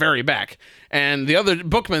that's at the very back. And the other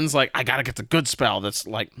Bookman's like, I gotta get the good spell that's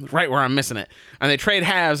like right where I'm missing it. And they trade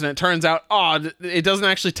halves, and it turns out, it doesn't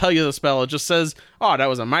actually tell you the spell. It just says, that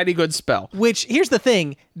was a mighty good spell. Which, here's the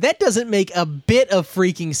thing, that doesn't make a bit of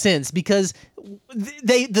freaking sense, because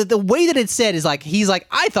the way that it's said is like, he's like,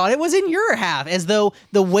 I thought it was in your half, as though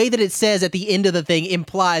the way that it says at the end of the thing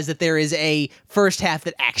implies that there is a first half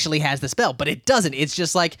that actually has the spell, but it doesn't. It's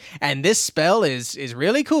just like, and this spell is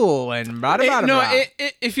really cool and blah, blah, blah, blah.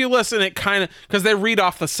 If you listen, it kind of, because they read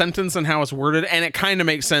off the sentence and how it's worded, and it kind of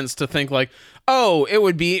makes sense to think like, oh, it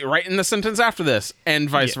would be right in the sentence after this, and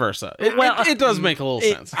vice versa. It does make a little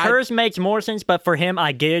sense. Hers makes more sense, but for him,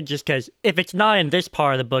 I get it just because if it's not in this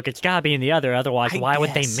part of the book, it's got to be in the other. Otherwise, why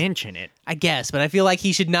would they mention it? I guess, but I feel like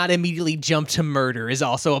he should not immediately jump to murder is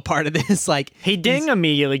also a part of this. Like he didn't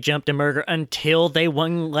immediately jump to murder until they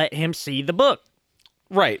wouldn't let him see the book.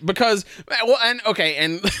 Right, because, well,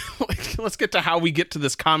 and let's get to how we get to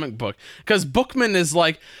this comic book. Because Bookman is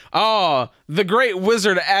like, the great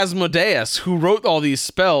wizard Asmodeus who wrote all these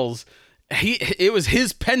spells, it was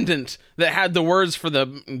his pendant that had the words for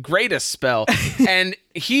the greatest spell, and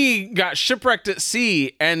he got shipwrecked at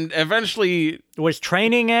sea and eventually was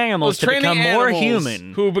training animals to become more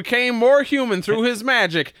human. Who became more human through his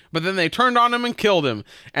magic, but then they turned on him and killed him.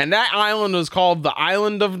 And that island was called the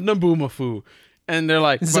Island of Naboomafoo. And they're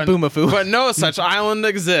like, but no such island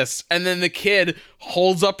exists. And then the kid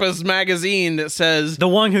holds up his magazine that says... The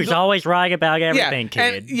one who's always right about everything,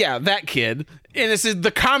 kid. That kid. And this is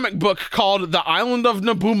the comic book called The Island of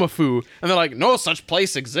Naboomafoo. And they're like, no such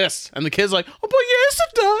place exists. And the kid's like, oh, but yes,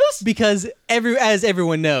 it does. Because as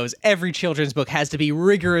everyone knows, every children's book has to be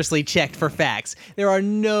rigorously checked for facts. There are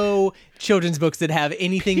no children's books that have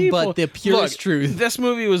anything but the purest truth. This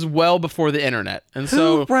movie was well before the internet. And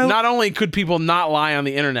so not only could people not lie on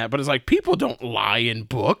the internet, but it's like, people don't lie in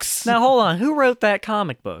books. Now, hold on. Who wrote that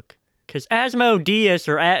comic book? Because Asmodeus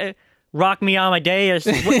or... Rock Me Amadeus,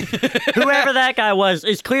 whoever that guy was,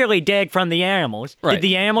 is clearly dead from the animals. Right. Did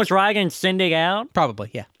the animals write and send it out? Probably,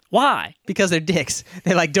 yeah. Why? Because they're dicks.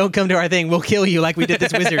 They're like, don't come to our thing, we'll kill you like we did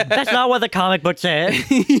this wizard. That's not what the comic book said.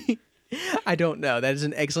 I don't know. That is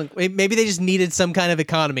an excellent... Maybe they just needed some kind of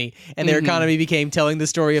economy, and their economy became telling the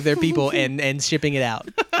story of their people and shipping it out.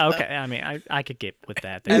 Okay, I mean, I could get with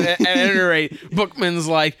that. At any rate, Bookman's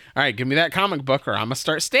like, all right, give me that comic book or I'm going to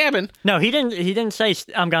start stabbing. No, he didn't say,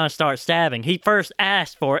 I'm going to start stabbing. He first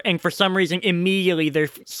asked for it, and for some reason, immediately their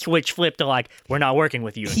switch flipped to like, we're not working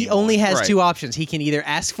with you anymore. He only has two options. He can either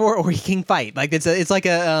ask for or he can fight. Like it's like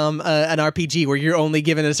an RPG where you're only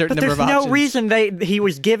given a certain number of options. There's no reason he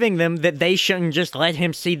was giving them that they shouldn't just let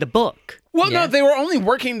him see the book. Well, no, they were only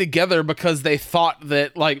working together because they thought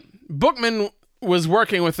that, like, Bookman was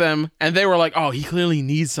working with them, and they were like, oh, he clearly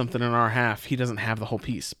needs something in our half. He doesn't have the whole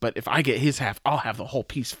piece. But if I get his half, I'll have the whole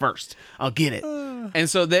piece first. I'll get it. And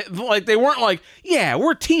so they weren't like, yeah,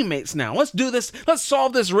 we're teammates now. Let's do this. Let's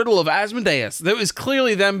solve this riddle of Asmodeus. That was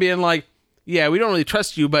clearly them being like, yeah, we don't really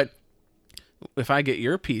trust you, but if I get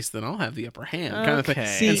your piece, then I'll have the upper hand, kind of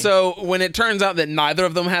thing. And so when it turns out that neither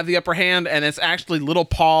of them have the upper hand, and it's actually little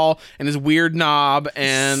Paul and his weird knob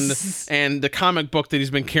and the comic book that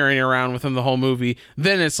he's been carrying around with him the whole movie,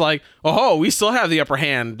 then it's like, oh, we still have the upper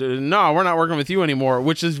hand. No, we're not working with you anymore.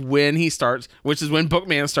 Which is when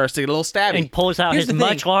Bookman starts to get a little stabby. And pulls out his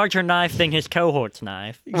much larger knife than his cohort's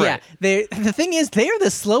knife. Yeah, the thing is, they're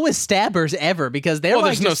the slowest stabbers ever because they're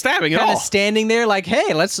there's no stabbing at all. Kind of standing there like,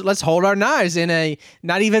 hey, let's hold our knives in a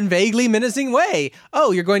not even vaguely menacing way.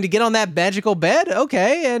 Oh, you're going to get on that magical bed?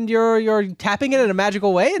 Okay, and you're tapping it in a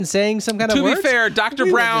magical way and saying some kind of words? To be fair, Dr.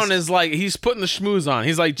 Brown is like, he's putting the schmooze on.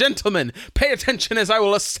 He's like, gentlemen, pay attention as I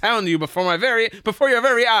will astound you before your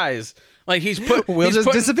very eyes. Like we'll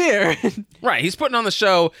just disappear. Right, he's putting on the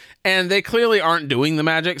show, and they clearly aren't doing the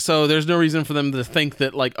magic, so there's no reason for them to think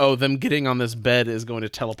that, like, oh, them getting on this bed is going to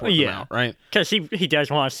teleport them out, right? Because he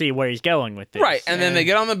does want to see where he's going with this. Right, and then they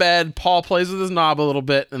get on the bed, Paul plays with his knob a little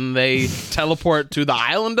bit, and they teleport to the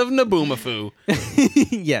island of Naboomafoo.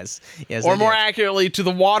 Yes. Or more accurately, to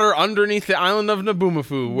the water underneath the island of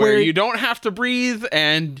Naboomafoo, where you don't have to breathe,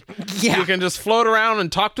 and you can just float around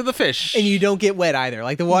and talk to the fish. And you don't get wet either.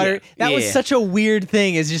 Like the water... That was such a weird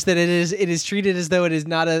thing. Is just that it is treated as though it is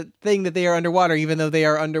not a thing that they are underwater, even though they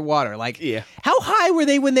are underwater. Like, how high were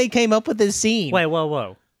they when they came up with this scene? Wait,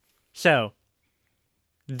 whoa. So,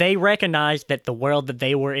 they recognized that the world that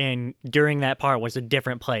they were in during that part was a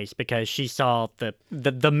different place because she saw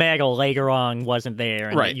the metal later on wasn't there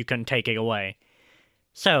and that you couldn't take it away.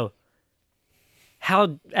 So,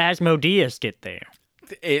 how Asmodeus get there?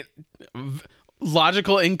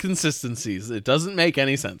 Logical inconsistencies. It doesn't make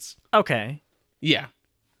any sense. Okay. Yeah.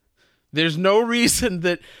 There's no reason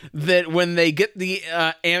that when they get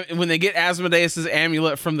when they get Asmodeus's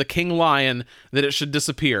amulet from the King Lion that it should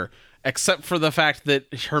disappear. except for the fact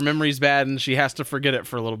that her memory's bad and she has to forget it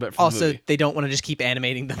for a little bit. For the movie. They don't want to just keep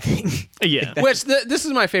animating the thing. Yeah. Which this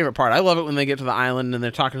is my favorite part. I love it when they get to the island and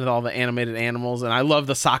they're talking to all the animated animals, and I love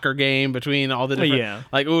the soccer game between all the different,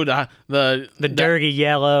 like the dirty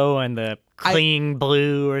yellow and the clean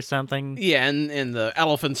blue or something. Yeah, and the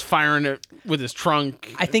elephant's firing it with his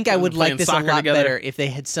trunk. I think I would like this a lot together. better if they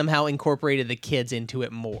had somehow incorporated the kids into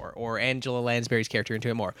it more, or Angela Lansbury's character into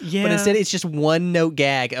it more. Yeah. But instead, it's just one note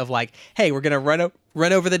gag of like, hey, we're gonna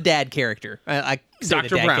run over the dad character. I say Dr.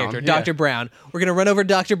 the dad Brown, character, yeah. Dr. Brown. We're gonna run over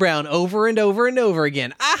Dr. Brown over and over and over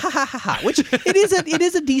again. Ah ha ha ha ha. Which it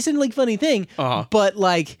is a decently funny thing. But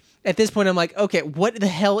like, at this point, I'm like, okay, what the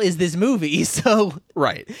hell is this movie? So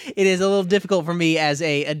right, it is a little difficult for me as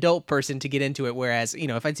a adult person to get into it. Whereas,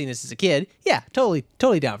 if I'd seen this as a kid, yeah, totally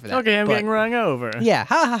down for that. Okay, I'm getting run over. Yeah,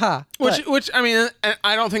 ha ha ha. Which I mean,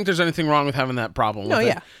 I don't think there's anything wrong with having that problem. No, with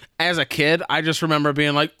yeah. It. As a kid, I just remember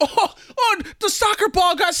being like, oh, the soccer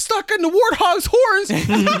ball got stuck in the warthog's horns.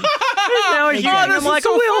 Now he's using him like a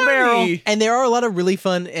wheelbarrow. Funny. And there are a lot of really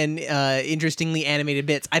fun and interestingly animated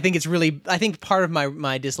bits. I think part of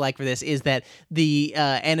my dislike for this is that the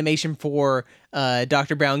animation for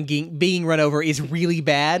Dr. Brown being run over is really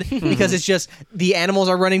bad because it's just the animals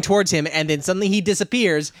are running towards him and then suddenly he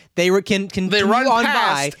disappears. They can run on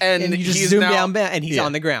past by and you just he's zoom now- down and he's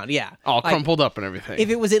on the ground. Yeah, all crumpled up and everything. If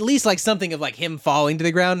it was at least like something of like him falling to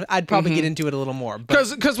the ground, I'd probably get into it a little more.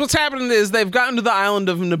 Because what's happening is they've gotten to the island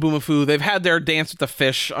of Nabumafu. They've had their dance with the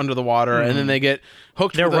fish under the water, and then they get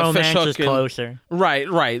hooked Their with a fish romance hook. is closer. Right.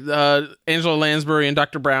 Angela Lansbury and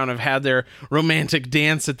Dr. Brown have had their romantic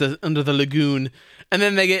dance under the lagoon, and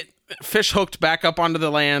then they get fish hooked back up onto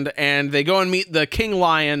the land, and they go and meet the king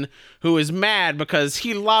lion, who is mad because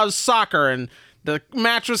he loves soccer, and the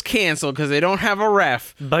match was canceled because they don't have a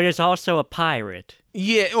ref. But it's also a pirate.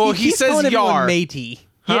 Yeah, well, he keeps says calling everyone Yar. matey.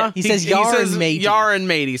 Huh? Yeah, he says Yar and matey. Yar and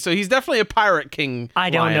matey. So he's definitely a pirate king. I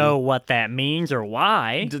don't lion. know what that means or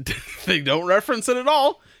why. They don't reference it at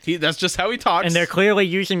all. That's just how he talks. And they're clearly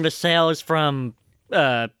using the cells from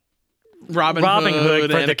Robin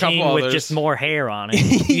Hood for and the a couple king others. with just more hair on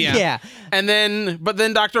it. Yeah. But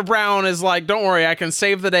then Dr. Brown is like, don't worry, I can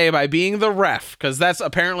save the day by being the ref, because that's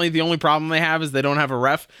apparently the only problem they have is they don't have a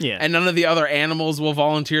ref. Yeah. And none of the other animals will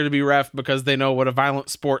volunteer to be ref because they know what a violent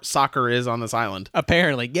sport soccer is on this island.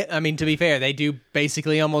 Apparently. I mean, to be fair, they do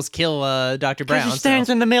basically almost kill Dr. Brown. He stands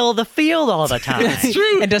in the middle of the field all the time. It's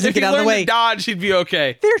true. And doesn't If get he out of the learned way. to dodge, he'd be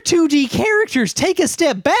okay. They're 2D characters. Take a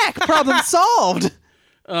step back. Problem solved.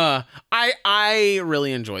 I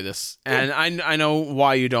really enjoy this, and I know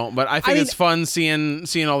why you don't, but I think it's fun seeing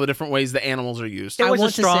all the different ways the animals are used. It was a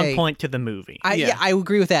want to strong say- point to the movie. I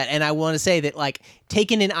agree with that, and I want to say that, like,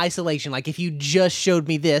 taken in isolation, like if you just showed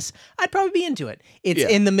me this, I'd probably be into it. It's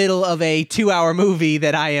in the middle of a 2-hour movie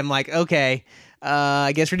that I am like, okay,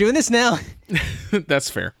 I guess we're doing this now. That's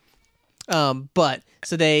fair. But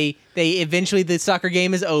so they eventually the soccer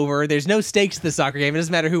game is over. There's no stakes to the soccer game. It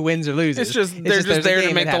doesn't matter who wins or loses. They're just there's a there to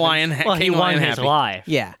game make that the happens. lion well, he king won lion his happy. life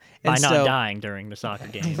Yeah, by and not so- dying during the soccer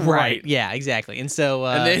game. Right. Yeah. Exactly. And so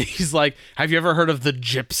And then he's like, have you ever heard of the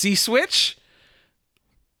gypsy switch?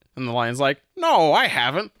 And the lion's like, no, I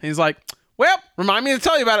haven't. And he's like, well, remind me to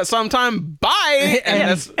tell you about it sometime. Bye.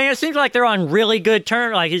 And And it seems like they're on really good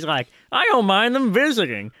terms. Like, he's like, I don't mind them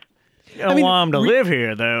visiting. I don't want them to live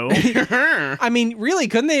here, though. I mean, really,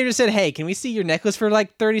 couldn't they have just said, "Hey, can we see your necklace for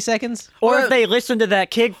like 30 seconds?" Or if they listened to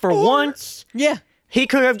that kid for once, Yeah. he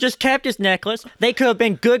could have just kept his necklace. They could have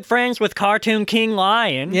been good friends with Cartoon King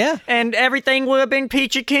Lion. Yeah. And everything would have been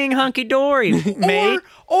peachy king hunky-dory, mate.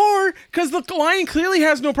 Or because the lion clearly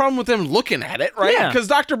has no problem with them looking at it, right? Yeah. Because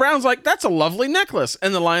Dr. Brown's like, that's a lovely necklace.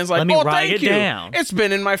 And the lion's like, Let me oh, write thank it you. down. It's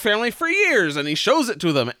been in my family for years. And he shows it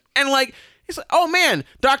to them. And like, he's like, oh man,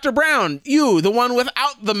 Dr. Brown, you, the one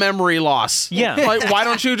without the memory loss. Yeah. Like, why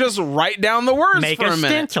don't you just write down the words Make for a a minute?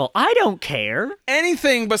 stencil. I don't care.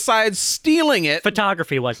 Anything besides stealing it.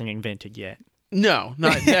 Photography wasn't invented yet. No,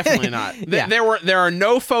 definitely not. Yeah. There are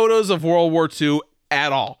no photos of World War II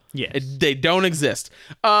at all. Yes. They don't exist.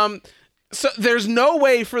 So there's no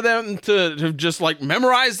way for them to just like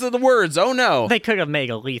memorize the words. Oh no. They could have made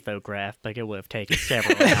a lithograph, but it would have taken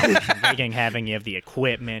several hours. And they didn't have any of the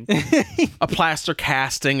equipment. A plaster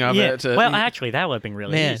casting of Yeah. it. Well, actually, that would have been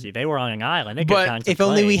really Man. easy. They were on an island. They could But have done some If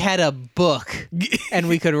only we plays. had a book and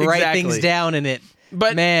we could write Exactly. things down in it.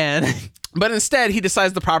 But- man, But instead, he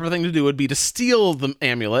decides the proper thing to do would be to steal the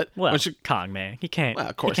amulet. Well, which, Kong Man. He can't. well,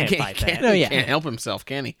 of course, he can't fight that. No, yeah. He can't help himself,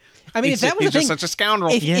 can he? I mean, he's if that was he's the just thing, such a scoundrel.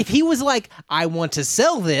 if he was like, I want to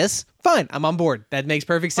sell this, Fine, I'm on board. That makes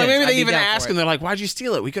perfect sense. Like maybe I'd they be even down ask for him, they're like, why'd you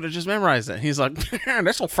steal it? We could have just memorized it. And he's like,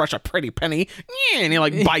 this'll fetch a pretty penny. Yeah, and he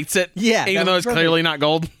like bites it. Yeah, even that though was it's clearly not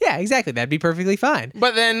gold. Yeah, exactly. That'd be perfectly fine.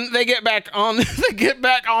 But then they get back on. They get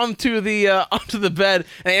back onto the bed,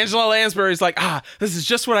 and Angela Lansbury's like, this is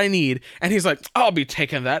just what I need. And he's like, I'll be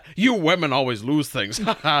taking that. You women always lose things.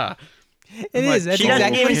 It is. That's She doesn't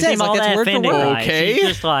exactly what even he says. seem all Like, that's that word for offended word. by it. Okay. She's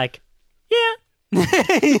just like, yeah.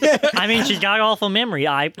 I mean, she's got awful memory.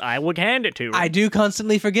 I would hand it to her. I do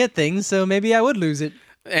constantly forget things, so maybe I would lose it.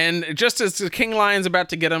 And just as the King Lion's about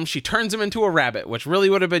to get him, she turns him into a rabbit, which really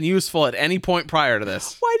would have been useful at any point prior to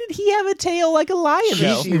this. Why did he have a tail like a lion,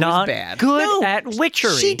 though? She was not bad. good No, at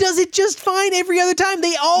witchery. She does it just fine every other time.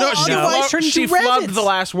 They all otherwise turn into she rabbits. flubbed the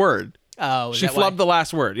last word. Oh, She flubbed the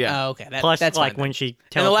last word, yeah. Oh, okay. Plus, that's like fine. when she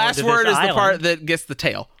And the teleported last to word this is the island, part that gets the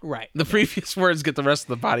tail. Right. The previous words get the rest of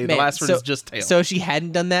the body. Man, the last word so- is just tail. So if she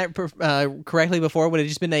hadn't done that correctly before, would it have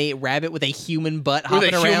just been a rabbit with a human butt with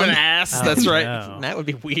hopping a around? human ass, that's right. no. That would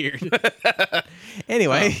be weird.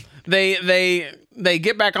 Anyway, They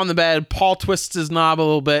get back on the bed. Paul twists his knob a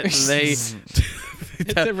little bit, and they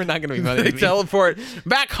it's never not going to be funny. they to me. teleport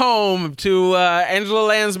back home to Angela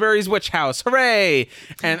Lansbury's witch house. Hooray!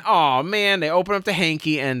 And oh man, they open up the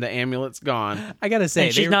hanky, and the amulet's gone. I gotta say,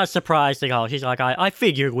 And she's not surprised at all. She's like, I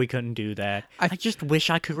figured we couldn't do that. I just wish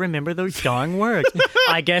I could remember those darn words.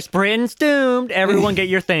 I guess Britain's doomed. Everyone get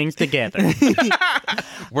your things together.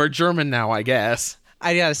 We're German now, I guess.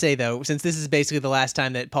 I gotta say though, since this is basically the last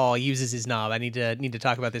time that Paul uses his knob, I need to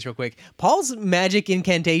talk about this real quick. Paul's magic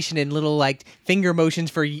incantation and little like finger motions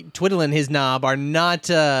for twiddling his knob are not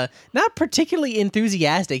particularly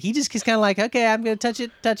enthusiastic. He's kind of like, okay, I'm gonna touch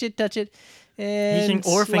it. And He's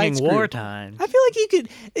an orphan slight in screw. wartime. I feel like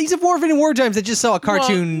he's an orphan in war times that just saw a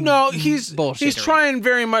cartoon. Well, no, he's bullshit. trying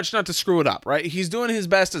very much not to screw it up, right? He's doing his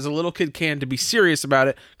best as a little kid can to be serious about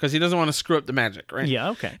it because he doesn't want to screw up the magic, right? Yeah,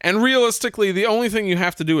 okay. And realistically, the only thing you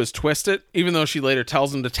have to do is twist it, even though she later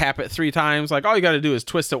tells him to tap it 3 times. Like, all you got to do is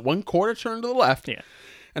twist it 1/4 turn to the left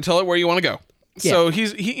and tell it where you want to go. Yeah. So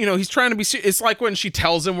he's trying to be serious. It's like when she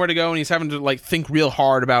tells him where to go and he's having to like think real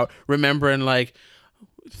hard about remembering like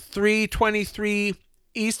 323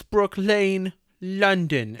 Eastbrook Lane,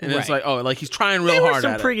 London. And it's Right. like, he's trying real There were hard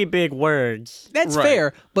some at pretty big words. That's Right.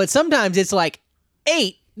 fair, but sometimes it's like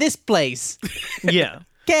 8 this place. Yeah.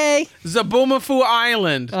 Okay. it. Zaboomafoo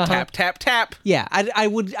Island. Uh-huh. Tap, tap, tap. Yeah,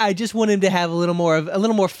 I just want him to have a little more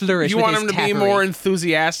flourish. You with want his him to be tappery. more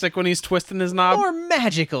enthusiastic when he's twisting his knob? more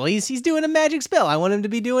magical. He's doing a magic spell. I want him to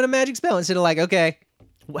be doing a magic spell instead of like, okay,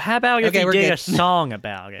 How about if Okay, you we're did good. a song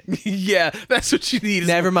about it? Yeah, that's what you need. is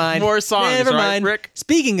never mind. More songs, Never right, mind. Rick?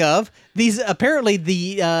 Speaking of these, apparently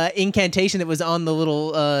the incantation that was on the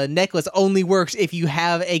little necklace only works if you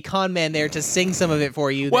have a con man there to sing some of it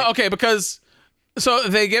for you. Well, okay, because so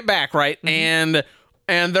they get back, right? And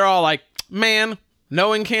they're all like, man,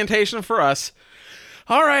 no incantation for us.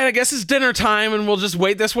 All right, I guess it's dinner time and we'll just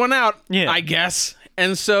wait this one out. Yeah. I guess.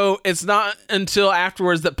 And so it's not until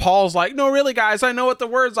afterwards that Paul's like, no, really, guys, I know what the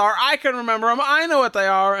words are. I can remember them. I know what they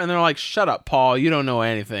are. And they're like, shut up, Paul. You don't know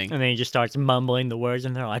anything. And then he just starts mumbling the words,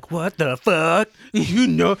 and they're like, what the fuck? You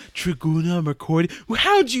know Triguna McCordy.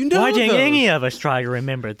 How'd you know Why didn't those? any of us try to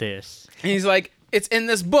remember this? And he's like, it's in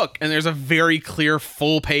this book. And there's a very clear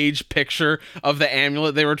full-page picture of the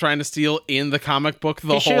amulet they were trying to steal in the comic book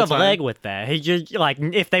the He should whole have time. led with that. He just, like,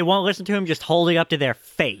 if they won't listen to him, just hold it up to their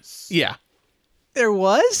face. Yeah. there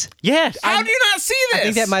was. Yes. How do you not see this? I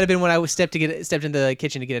think that might have been when I stepped into the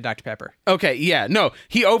kitchen to get a Dr. Pepper. Okay, yeah, no.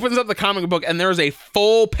 He opens up the comic book and there's a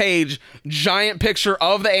full-page giant picture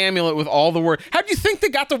of the amulet with all the words. How do you think they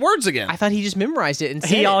got the words again? I thought he just memorized it and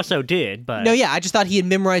said He it. also did, but... No, yeah, I just thought he had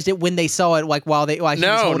memorized it when they saw it, like while he was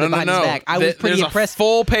holding it behind his back. I was pretty There's impressed. a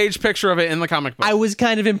full-page picture of it in the comic book. I was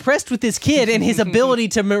kind of impressed with this kid and his ability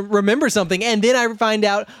to remember something, and then I find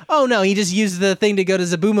out, oh no, he just used the thing to go to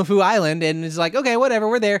Zaboomafoo Island, and it's like, okay, whatever,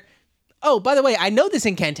 we're there. Oh, by the way, I know this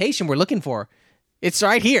incantation we're looking for. It's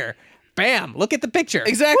right here. Bam! Look at the picture.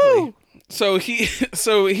 Exactly. Woo! So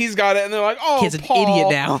he's got it, and they're like, "Oh, Kid's an Paul, idiot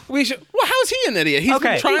now." We should." Well, how's he an idiot? He's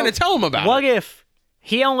been trying to tell him about What it. if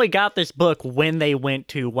he only got this book when they went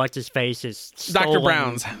to what's-his-face's Dr.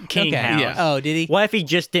 Brown's king Okay. house? Yeah. Oh, did he? What if he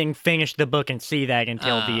just didn't finish the book and see that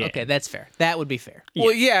until the end? Okay, that's fair. That would be fair.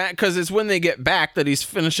 Well, yeah, because it's when they get back that he's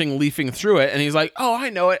finishing leafing through it, and he's like, "Oh, I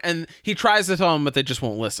know it," and he tries to tell him, but they just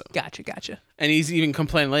won't listen. Gotcha. And he's even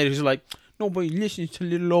complaining later. He's like, "Nobody listens to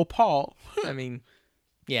little old Paul." I mean,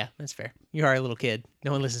 yeah, that's fair. You are a little kid.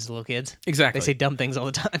 No one listens to little kids. Exactly. They say dumb things all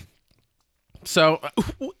the time. So,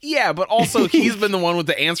 yeah, but also he's been the one with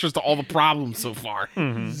the answers to all the problems so far.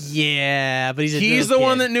 Yeah, but he's He's the little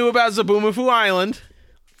one kid. that knew about Zaboomafoo Island.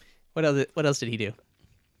 What else did he do?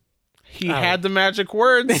 He had the magic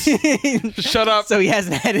words. Shut up. So he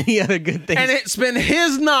hasn't had any other good things. And it's been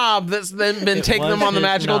his knob that's been taking them on the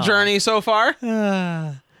magical journey so far.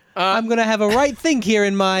 I'm going to have a right think here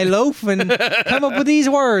in my loaf and come up with these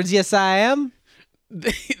words. Yes, I am.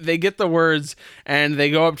 They get the words, and they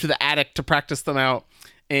go up to the attic to practice them out.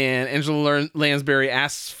 And Angela Lansbury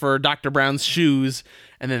asks for Dr. Brown's shoes,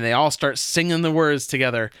 and then they all start singing the words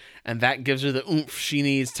together. And that gives her the oomph she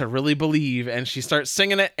needs to really believe. And she starts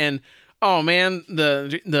singing it, and oh man,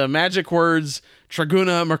 the magic words,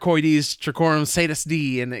 Traguna, Mercoides, Tricorum, Satis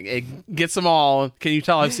D, and it gets them all. Can you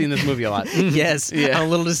tell I've seen this movie a lot? Yes. Yeah. I'm a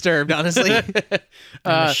little disturbed, honestly.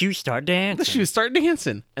 The shoes start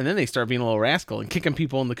dancing. And then they start being a little rascal and kicking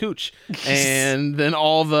people in the cooch. And then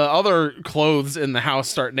all the other clothes in the house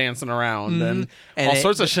start dancing around, and all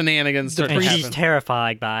sorts of shenanigans start to happen. She's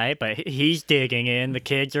terrified by it, but he's digging in. The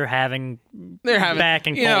kids are having back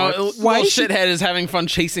and forth. Why shithead is having fun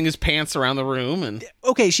chasing his pants around the room. And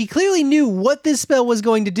okay, she clearly knew what this spell was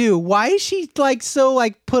going to do. Why is she so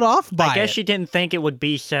put off by it? I guess she didn't think it would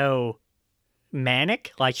be so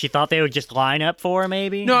manic. Like she thought they would just line up for her,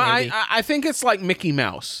 maybe. No, maybe. I think it's like Mickey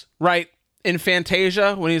Mouse, right? In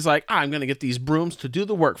Fantasia, when he's like, I'm going to get these brooms to do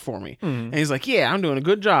the work for me. And he's like, yeah, I'm doing a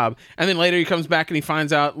good job. And then later he comes back and he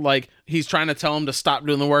finds out like he's trying to tell them to stop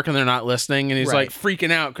doing the work and they're not listening. And he's like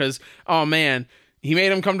freaking out because, oh man, he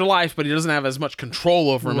made him come to life, but he doesn't have as much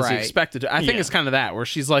control over him as he expected to. I think it's kind of that, where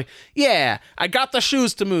she's like, yeah, I got the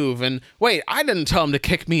shoes to move. And wait, I didn't tell him to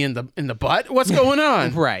kick me in the butt. What's going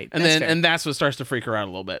on? Right. And then that's what starts to freak her out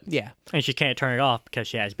a little bit. Yeah. And she can't turn it off because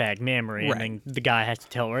she has bad memory. Right. And then the guy has to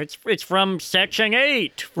tell her it's from section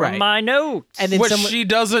 8 from my notes. And then which she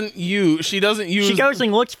doesn't use. She goes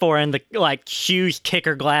and looks for her, and the shoes kick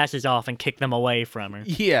her glasses off and kick them away from her.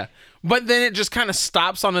 Yeah. But then it just kind of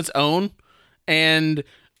stops on its own. And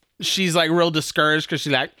she's like real discouraged because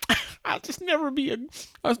she's like, I'll just never be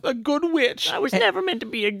a good witch. I was never meant to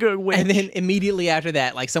be a good witch. And then immediately after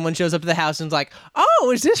that, someone shows up to the house and's like,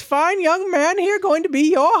 oh, is this fine young man here going to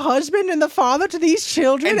be your husband and the father to these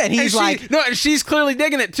children? And he's like... No, and she's clearly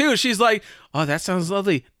digging it too. She's like, oh, that sounds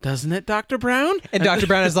lovely. Doesn't it, Dr. Brown? And Dr.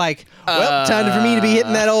 Brown is like, well, time for me to be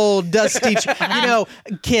hitting that old dusty...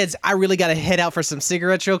 kids, I really got to head out for some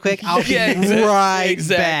cigarettes real quick. I'll be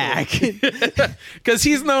back. Because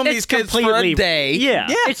he's known these kids for a day. Yeah,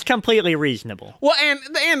 it's completely reasonable. Well,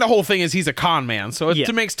 and the whole thing is he's a con man, so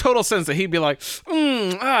it makes total sense that he'd be like,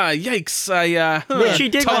 yikes, she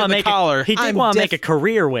did want to make collar. He did want to make a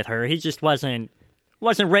career with her. He just wasn't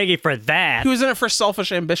ready for that. He was in it for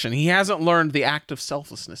selfish ambition. He hasn't learned the act of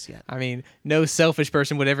selflessness yet. I mean, no selfish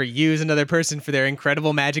person would ever use another person for their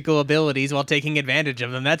incredible magical abilities while taking advantage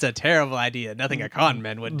of them. That's a terrible idea. Nothing a con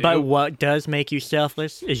man would do. But what does make you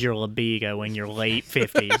selfless is your libido in your late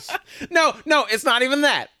 50s. No, it's not even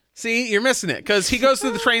that. See, you're missing it, because he goes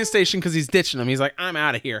to the train station because he's ditching them. He's like, I'm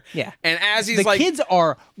out of here. Yeah. And as he's the kids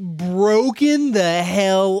are broken the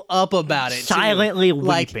hell up about it. Silently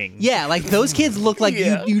weeping. Those kids look like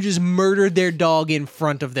you just murdered their dog in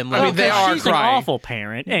front of them. They are she's crying. An awful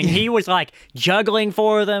parent, and he was juggling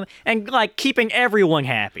for them and keeping everyone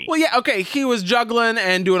happy. Well, yeah, okay. He was juggling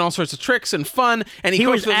and doing all sorts of tricks and fun, and he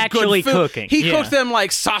was actually cooking. He cooked them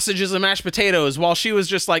sausages and mashed potatoes, while she was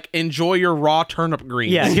just enjoy your raw turnip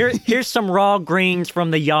greens. Yeah. Here's some raw greens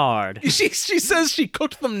from the yard. She says she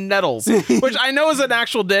cooked them nettles, which I know is an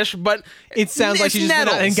actual dish, but it sounds like she just went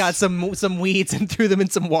out and got some weeds and threw them in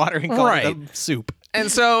some water and called it soup.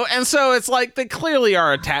 And so it's like they clearly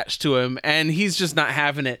are attached to him, and he's just not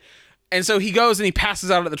having it. And so he goes and he passes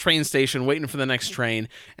out at the train station waiting for the next train.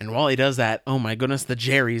 And while he does that, oh my goodness, the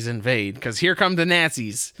Jerrys invade, because here come the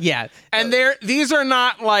Nazis. Yeah. And these are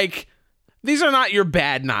not your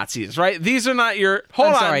bad Nazis, right? These are not your...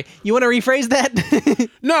 I'm sorry. You want to rephrase that?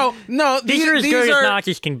 No. These are as good as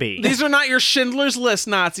Nazis can be. These are not your Schindler's List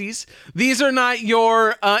Nazis. These are not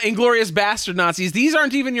your Inglourious Bastard Nazis. These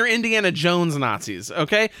aren't even your Indiana Jones Nazis,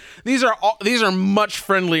 okay? These are much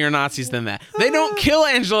friendlier Nazis than that. They don't kill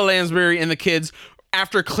Angela Lansbury and the kids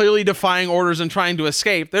after clearly defying orders and trying to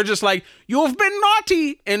escape. They're just like, you've been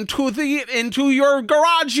naughty, into your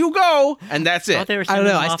garage you go, and that's it. I don't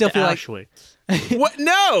know. I still feel Auschwitz. What?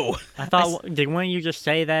 No. I thought. Didn't you just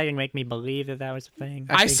say that and make me believe that was a thing?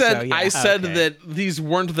 I said that these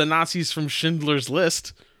weren't the Nazis from Schindler's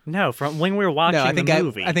List. No, from when we were watching the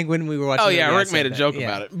movie. I think when we were watching. Oh yeah, Rick made a joke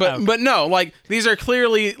about it, but no, these are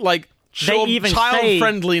clearly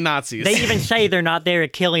child-friendly Nazis. They even say they're not there to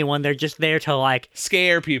kill anyone. They're just there to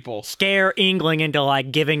scare people, scare England into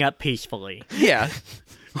giving up peacefully. Yeah.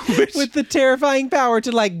 with the terrifying power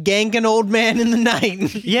to like gank an old man in the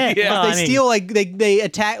night. Yeah, well, they steal like they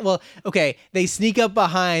attack. Well, okay, they sneak up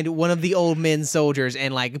behind one of the old men's soldiers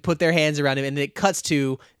and like put their hands around him, and it cuts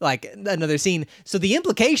to like another scene. So the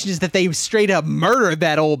implication is that they straight up murdered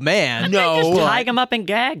that old man. Just tied him up and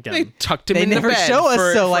gagged him. They tucked him They in the never bed. show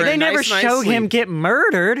us, so, like, They never showed him get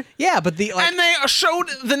murdered. Yeah, but the like, And they showed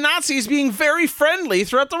the Nazis being very friendly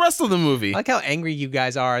throughout the rest of the movie. I like how angry you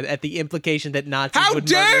guys are at the implication that Nazis How would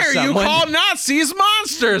murder dare you someone. call Nazis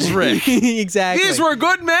monsters, Rick? Exactly. These were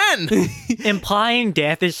good men. Implying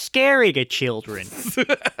death is scary to children.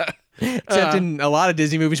 Except in a lot of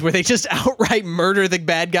Disney movies where they just outright murder the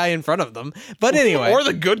bad guy in front of them. But anyway. Or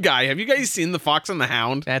the good guy. Have you guys seen The Fox and the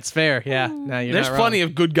Hound? That's fair, yeah. No, you're There's not wrong. plenty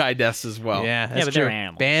of good guy deaths as well. Yeah, that's but true. they're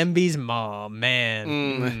animals. Bambi's mom,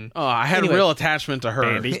 man. Oh, I had Anyway. a real attachment to her.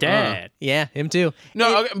 Bambi's dad. Yeah, him too.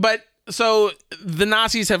 No, okay, but so the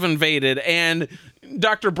Nazis have invaded, and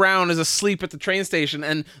Dr. Brown is asleep at the train station,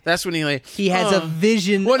 and that's when He has a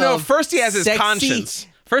vision. Well, no, of first he has his sexy- conscience.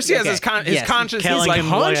 First he has his Yes. conscience. He's Telling like, him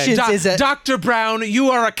what- Conscience is a- Dr. Brown,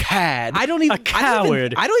 you are a cad. I don't even. A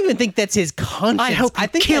coward. I don't even think that's his conscience. I hope you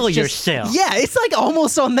think kill that's just- yourself. Yeah, it's like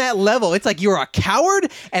almost on that level. It's like you're a coward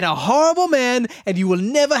and a horrible man, and you will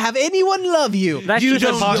never have anyone love you. That's You just a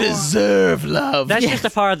don't part. deserve love. That's just a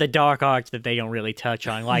part of the dark arts that they don't really touch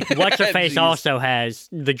on. Like, What's Her Face Jeez. also has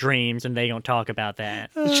the dreams, and they don't talk about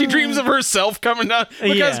that. She dreams of herself coming down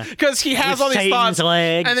Yeah. because he has With all these Satan's thoughts,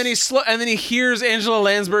 legs. and then he hears Angela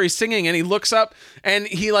Lansbury singing, and he looks up, and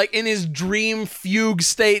he like in his dream fugue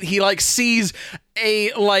state, he like sees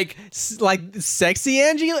a like Sexy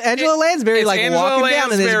Angela Lansbury, it's like Angela walking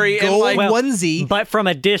down in Lansbury this and, gold like- onesie. But from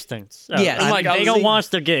a distance. Yes. Like, they don't want us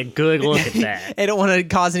to get a good look at that. I don't want to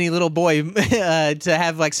cause any little boy to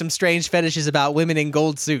have like some strange fetishes about women in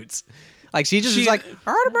gold suits. Like she just was like,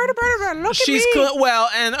 look she's at me. well,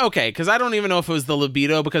 and okay, because I don't even know if it was the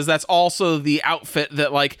libido, because that's also the outfit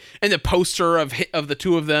that like in the poster of the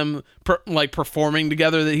two of them like performing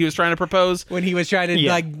together that he was trying to propose. When he was trying to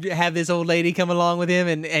like have this old lady come along with him,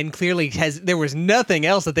 and clearly there was nothing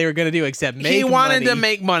else that they were going to do except make He wanted money. to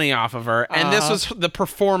make money off of her, and this was the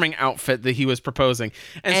performing outfit that he was proposing.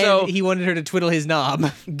 And so he wanted her to twiddle his knob.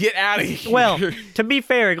 get out of here. Well, to be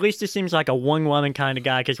fair, at least it seems like a one-woman kind of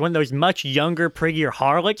guy, because when those much younger, prettier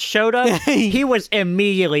harlots showed up, he was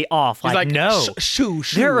immediately off. He's Like, no, shoo.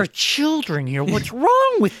 there are children here. What's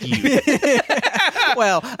wrong with you?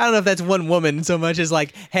 Well, I don't know if that's one woman so much as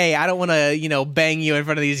like, hey, I don't want to, bang you in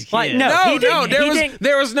front of these kids. Like, no. No, He didn't- there he was didn't-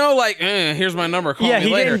 there was no like, here's my number, call Yeah, me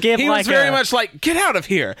he later. didn't give, he was like, very a- much like, get out of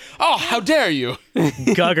here. Oh, how dare you?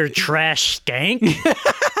 Gugger trash stank.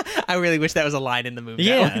 I really wish that was a line in the movie.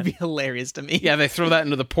 Yeah. That would be hilarious to me. Yeah, they throw that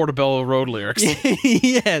into the Portobello Road lyrics.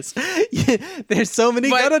 Yes. There's so many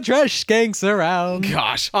But- gutter trash skanks around.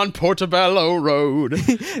 Gosh, on Portobello Road.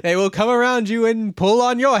 They will come around you and pull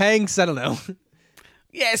on your hanks. I don't know.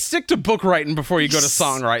 Yeah, stick to book writing before you go to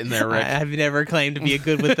songwriting there, Rick. I've never claimed to be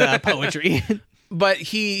good with poetry. But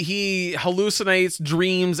he hallucinates,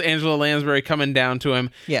 dreams Angela Lansbury coming down to him.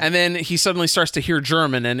 Yeah. And then he suddenly starts to hear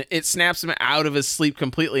German, and it snaps him out of his sleep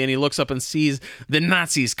completely, and he looks up and sees the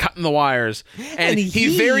Nazis cutting the wires. And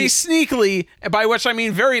he very sneakily, by which I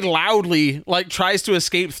mean very loudly, like tries to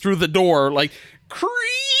escape through the door, like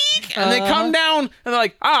creak, and they come down, and they're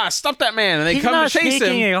like, stop that man, and they He's come not to chase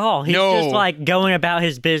sneaking him. at all. He's No. just like going about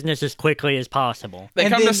his business as quickly as possible. They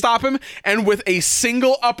And come to then- stop him, and with a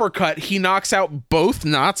single uppercut, he knocks out both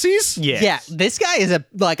Nazis. Yes. Yeah, this guy is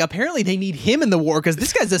apparently they need him in the war because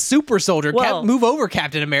this guy's a super soldier. Well, Move over,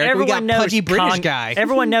 Captain America. We got Everyone knows pudgy British guy.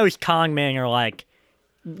 Everyone knows con men are like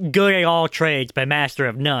good at all trades but master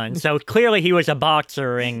of none. So clearly he was a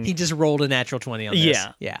boxer and He just rolled a natural 20 on this.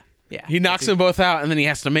 Yeah. Yeah. He knocks them both out, and then he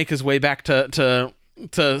has to make his way back to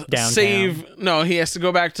save. No, he has to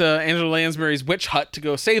go back to Angela Lansbury's witch hut to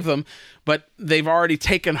go save them, but they've already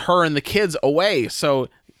taken her and the kids away. So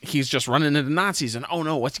he's just running into Nazis, and oh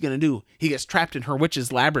no, what's he gonna do? He gets trapped in her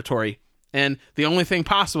witch's laboratory, and the only thing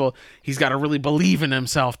possible, he's got to really believe in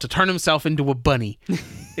himself to turn himself into a bunny.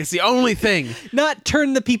 It's the only thing. Not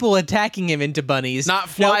turn the people attacking him into bunnies. Not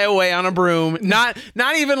fly away on a broom. Not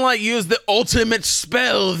even like use the ultimate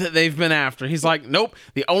spell that they've been after. He's like, nope.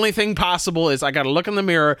 The only thing possible is I got to look in the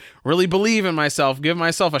mirror, really believe in myself, give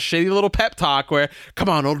myself a shitty little pep talk where, come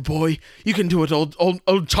on, old boy, you can do it, old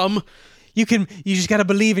chum. You just gotta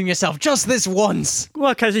believe in yourself just this once.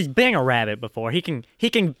 well, because he's been a rabbit before. He can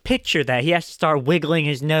picture that. He has to start wiggling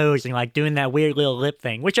his nose and like doing that weird little lip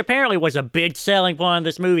thing, which apparently was a big selling point of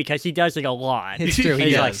this movie because he does it a lot. It's true, he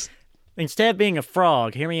He's does. like, instead of being a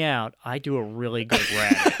frog, hear me out. I do a really good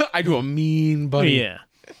rabbit. I do a mean bunny. Yeah.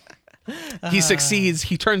 He succeeds.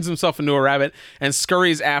 He turns himself into a rabbit and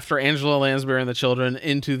scurries after Angela Lansbury and the children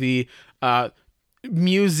into the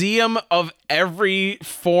museum of every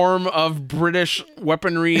form of British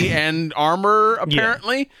weaponry and armor,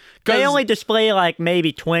 apparently. They only display like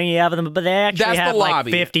maybe 20 of them, but they actually have like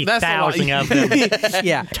 50,000 of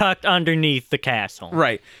them tucked underneath the castle.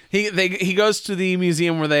 Right. He goes to the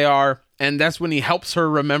museum where they are, and that's when he helps her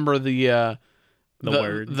remember the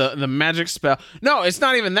words. The magic spell. No, it's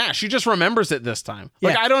not even that. She just remembers it this time.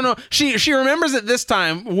 Like, I don't know. She remembers it this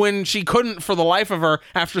time when she couldn't for the life of her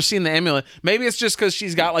after seeing the amulet. Maybe it's just because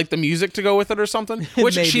she's got like the music to go with it or something,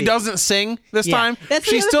 which she doesn't sing this time.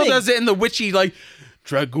 She still does it in the witchy, like,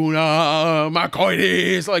 Draguna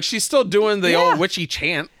Macoides. Like, she's still doing the old witchy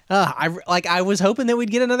chant. I was hoping that we'd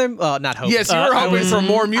get another. Not hoping. Yes, you were hoping for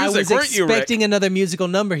more music, weren't you, Rick? I was expecting another musical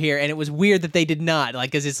number here, and it was weird that they did not. Like,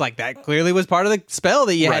 because it's like that clearly was part of the spell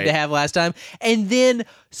that you had to have last time. And then,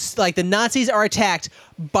 like, the Nazis are attacked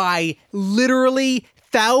by literally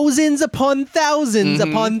thousands upon thousands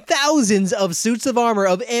upon thousands of suits of armor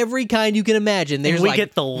of every kind you can imagine. There's we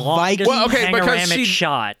get the longest panoramic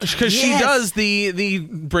shot because she does the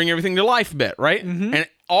bring everything to life bit, right? And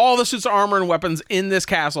all the suits of armor and weapons in this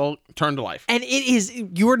castle turn to life. And it is,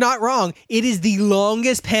 you're not wrong, it is the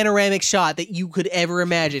longest panoramic shot that you could ever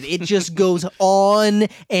imagine. It just goes on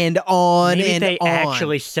and on Maybe and they on.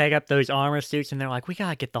 actually set up those armor suits and they're like, we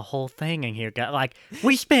gotta get the whole thing in here. Like,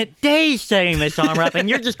 we spent days setting this armor up and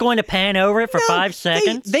you're just going to pan over it for 5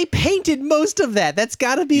 seconds? They painted most of that. That's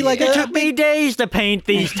gotta be like it took me days to paint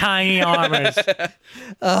these tiny armors.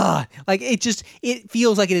 Like, it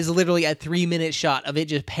feels like it is literally a 3-minute shot of it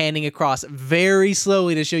just panning across very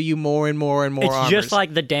slowly to show you more and more and more it's armors. Just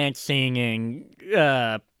like the dance singing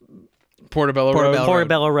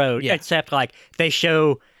Portobello Road. Except like they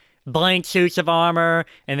show blank suits of armor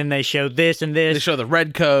and then they show this and this. They show the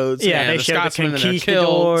red coats. Yeah, and they the show Scotsmen the and their conquistadors.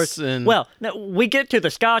 kilts and... Well, no, we get to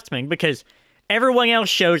the Scotsman because everyone else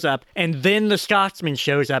shows up, and then the Scotsman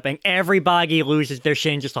shows up, and everybody loses their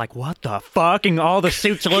shit and just like, what the fuck? And all the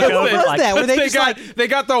suits look over was like... that? Were they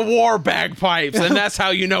got the war bagpipes, and that's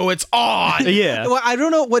how you know it's on. Yeah. Well, I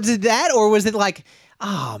don't know. Was it that, or was it like...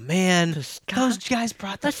 Oh, man. Those guys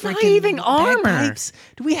brought the That's not freaking even armor. bagpipes.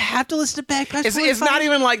 Do we have to listen to bagpipes? It's not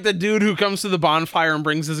even like the dude who comes to the bonfire and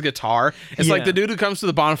brings his guitar. It's like the dude who comes to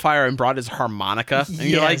the bonfire and brought his harmonica. And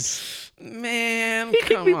you're like... Man, it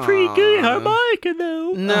could be pretty good harmonica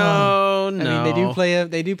though. No. I mean,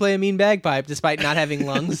 they do play a mean bagpipe despite not having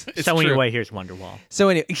lungs. So anyway, here's Wonderwall. So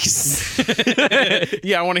anyway,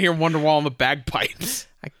 yeah, I want to hear Wonderwall on the bagpipes.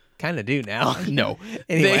 I kind of do now. No.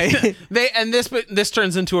 Anyway, this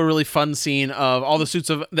turns into a really fun scene of all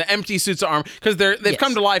the empty suits of armor because they've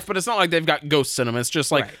come to life, but it's not like they've got ghosts in them. It's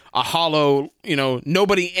just like a hollow,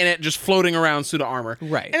 nobody in it, just floating around suit of armor.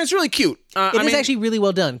 Right. And it's really cute. It is actually really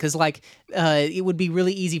well done because, like, it would be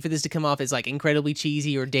really easy for this to come off as, like, incredibly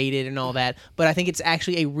cheesy or dated and all that, but I think it's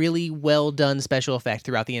actually a really well done special effect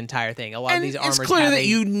throughout the entire thing. A lot of these armors it's clear that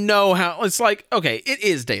you know how... It's like, okay, it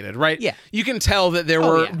is dated, right? Yeah. You can tell that there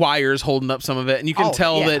were wires holding up some of it, and you can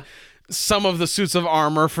tell that some of the suits of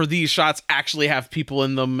armor for these shots actually have people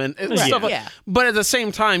in them and stuff like that. But at the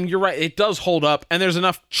same time, you're right, it does hold up, and there's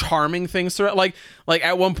enough charming things through it. Like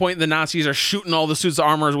at one point, the Nazis are shooting all the suits of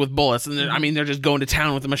armor with bullets, and they're just going to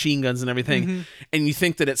town with the machine guns and everything. And you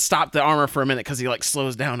think that it stopped the armor for a minute because he like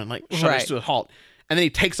slows down and like shudders to a halt. And then he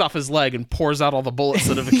takes off his leg and pours out all the bullets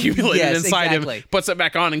that have accumulated inside him, puts it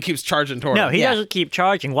back on, and keeps charging toward him. No, he doesn't keep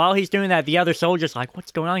charging. While he's doing that, the other soldier's like, what's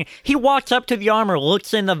going on here? He walks up to the armor,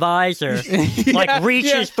 looks in the visor,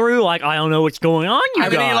 reaches through, like, I don't know what's going on, you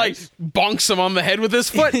guys. He, like, bonks him on the head with his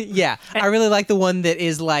foot. I really like the one that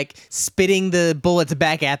is, like, spitting the bullets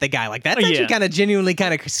back at the guy. Like, that's actually kind of genuinely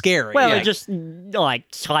kind of scary. Well, it just, like,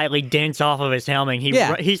 slightly dents off of his helmet.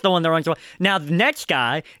 He's the one that runs away. Now, the next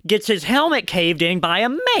guy gets his helmet caved in by a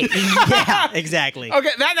mate. Yeah, exactly. Okay,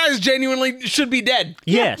 that guy's genuinely should be dead.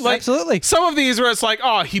 Yes. Like, absolutely. Some of these where it's like,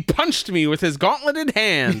 oh, he punched me with his gauntleted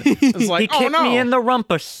hand. It's like, he kicked me in the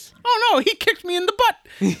rumpus. Oh no, he kicked me in the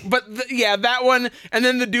butt. But that one, and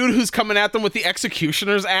then the dude who's coming at them with the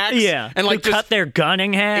executioner's axe. Yeah. And like cut their gun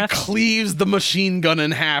in half. It cleaves the machine gun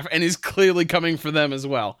in half and is clearly coming for them as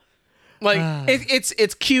well. Like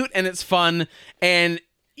it's cute and it's fun and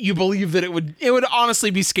you believe that it would honestly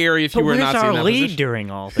be scary if you were not seeing that our lead position. during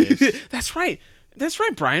all this? That's right. That's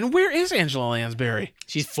right, Brian. Where is Angela Lansbury?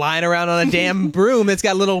 She's flying around on a damn broom that's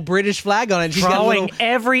got a little British flag on it. She's drawing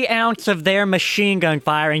every ounce of their machine gun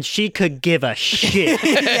fire, and she could give a shit.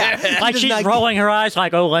 Like she's rolling her eyes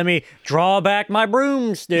like, oh, let me draw back my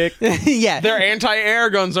broomstick. Yeah. Their anti-air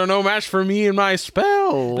guns are no match for me and my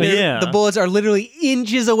spell. The bullets are literally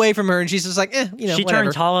inches away from her, and she's just like, She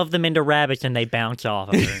turns all of them into rabbits, and they bounce off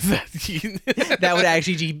of her. That would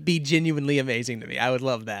actually be genuinely amazing to me. I would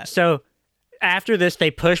love that. So after this,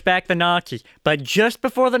 they push back the Nazis, but just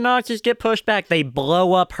before the Nazis get pushed back, they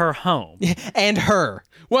blow up her home. And her.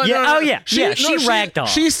 Well, she ragdolled.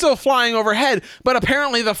 She's still flying overhead, but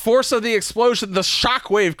apparently the force of the explosion, the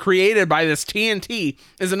shockwave created by this TNT,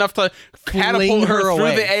 is enough to catapult her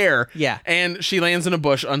through the air. Yeah. And she lands in a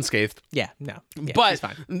bush unscathed. Yeah, no. Yeah, but she's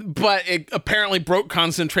fine. But it apparently broke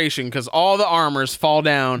concentration because all the armors fall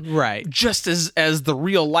down. Right. Just as the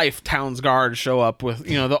real life town's guards show up with,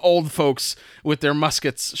 the old folks with their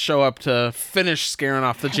muskets show up to finish scaring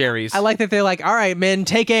off the Jerrys. I like that they're like, all right, men,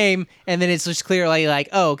 take aim. And then it's just clearly like,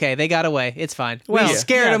 oh, okay, they got away. It's fine. Well, we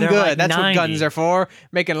scared them good. Like That's 90. what guns are for.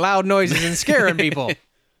 Making loud noises and scaring people.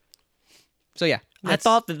 So, yeah. I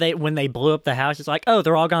thought that when they blew up the house, it's like, oh,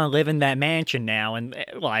 they're all going to live in that mansion now. And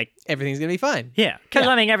like, everything's going to be fine. Yeah. Because,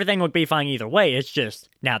 I mean, everything would be fine either way. It's just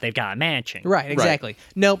now they've got a mansion. Right, exactly.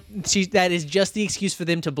 Right. Nope, that is just the excuse for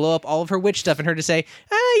them to blow up all of her witch stuff and her to say,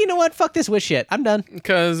 you know what? Fuck this witch shit. I'm done.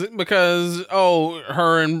 Because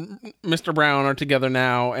her and Mr. Brown are together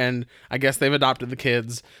now, and I guess they've adopted the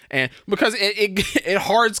kids. And because it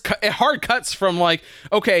hard cuts from like,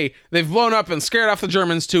 okay, they've blown up and scared off the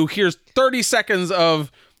Germans to here's 30 seconds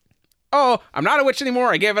of, oh, I'm not a witch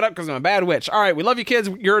anymore. I gave it up because I'm a bad witch. All right, we love you kids.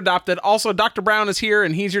 You're adopted. Also, Dr. Brown is here,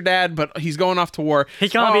 and he's your dad, but he's going off to war.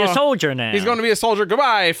 He's going to be a soldier now. He's going to be a soldier.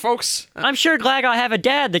 Goodbye, folks. I'm sure glad I have a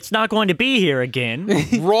dad that's not going to be here again.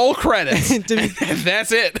 Roll credits.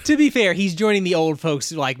 That's it. To be fair, he's joining the old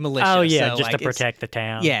folks like militia. Oh, yeah, so, just like, to protect the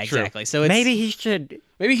town. Yeah, exactly. True. So maybe he should...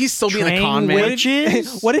 Maybe he's still being a con man.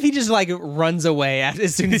 Witches? What if he just like runs away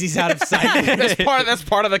as soon as he's out of sight? That's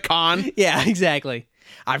part of the con. Yeah, exactly.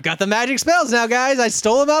 I've got the magic spells now, guys. I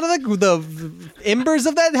stole them out of the embers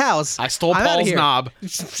of that house. I stole Paul's knob.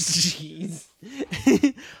 Jeez.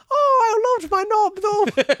 Oh, I loved my knob,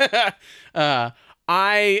 though.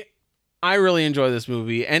 I really enjoy this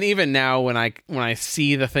movie, and even now when I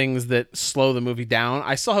see the things that slow the movie down,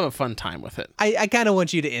 I still have a fun time with it. I kind of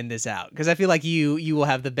want you to end this out because I feel like you will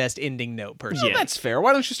have the best ending note personally. Well, that's fair.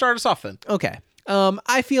 Why don't you start us off then? Okay.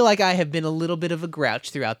 I feel like I have been a little bit of a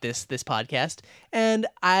grouch throughout this podcast, and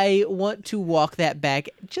I want to walk that back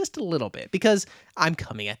just a little bit because I'm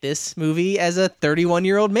coming at this movie as a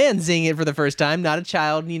 31-year-old man seeing it for the first time, not a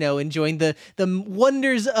child, enjoying the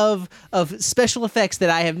wonders of special effects that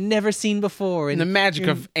I have never seen before. And the magic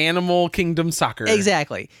of Animal Kingdom soccer.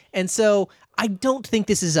 Exactly. And so I don't think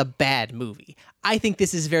this is a bad movie. I think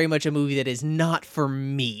this is very much a movie that is not for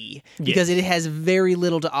me because it has very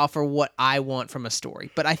little to offer what I want from a story.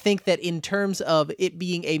 But I think that in terms of it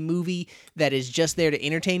being a movie that is just there to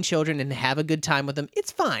entertain children and have a good time with them,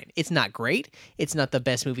 it's fine. It's not great. It's not the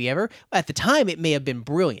best movie ever. At the time, it may have been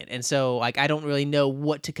brilliant. And so like I don't really know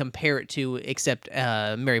what to compare it to except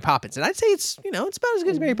Mary Poppins. And I'd say it's about as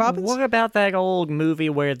good as Mary Poppins. What about that old movie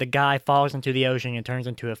where the guy falls into the ocean and turns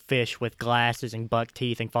into a fish with glasses and buck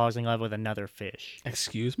teeth and falls in love with another fish?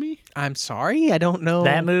 Excuse me? I'm sorry, I don't know.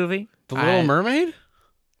 That movie? The Little Mermaid?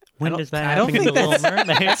 When does that I don't happen in think The Little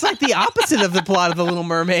Mermaid? That's like the opposite of the plot of The Little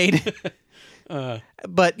Mermaid.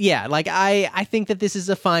 But yeah, like I think that this is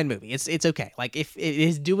a fine movie. It's okay. Like if it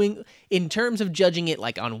is doing, in terms of judging it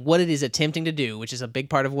like on what it is attempting to do, which is a big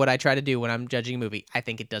part of what I try to do when I'm judging a movie, I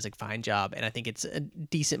think it does a fine job, and I think it's a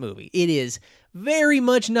decent movie. It is very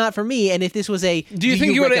much not for me. And if this was a, do you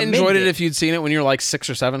think you would have enjoyed it if you'd seen it when you were like 6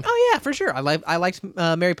 or 7? Oh yeah, for sure. I liked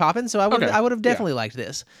Mary Poppins, so I would have definitely liked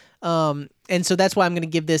this. And so that's why I'm going to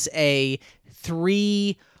give this a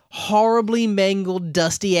 3 horribly mangled,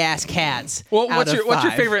 dusty ass cats. Well, what's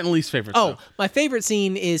your favorite and least favorite? Oh, my favorite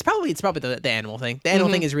scene is probably the animal thing. The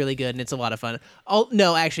animal thing is really good and it's a lot of fun. Oh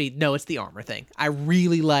no, actually, no, it's the armor thing. I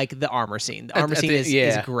really like the armor scene. The armor scene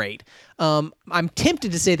is great. I'm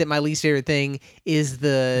tempted to say that my least favorite thing is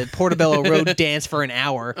the Portobello Road dance for an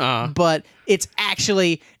hour, but it's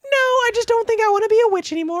actually. No, I just don't think I want to be a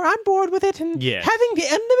witch anymore. I'm bored with it, and having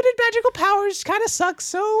unlimited magical powers kind of sucks,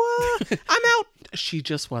 so I'm out. She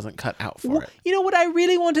just wasn't cut out for it. You know what I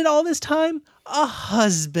really wanted all this time? A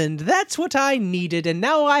husband. That's what I needed, and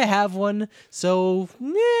now I have one, so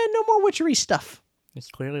no more witchery stuff. This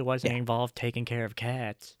clearly wasn't involved taking care of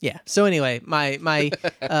cats. Yeah. So anyway, my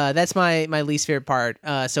that's my least favorite part.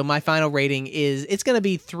 So my final rating is it's gonna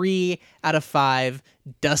be 3 out of 5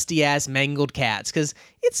 dusty ass mangled cats because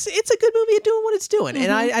it's a good movie at doing what it's doing,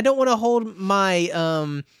 and I don't want to hold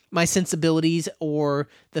my my sensibilities or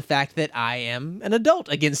the fact that I am an adult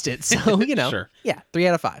against it. So Sure. Yeah, 3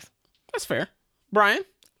 out of 5. That's fair. Brian?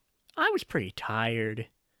 I was pretty tired,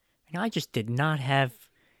 and I just did not have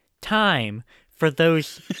time for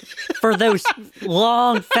those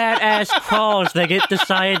long fat ass crawls that get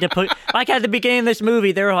decided to put. Like at the beginning of this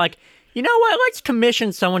movie, they were like, you know what? Let's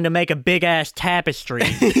commission someone to make a big ass tapestry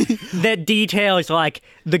that details like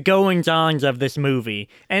the goings-ons of this movie,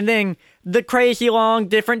 and then the crazy long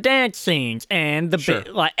different dance scenes and the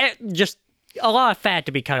just a lot of fat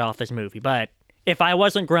to be cut off this movie. But if I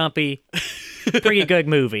wasn't grumpy, pretty good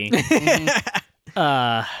movie.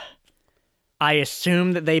 I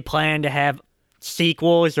assume that they plan to have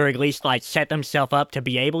sequels, or at least like set themselves up to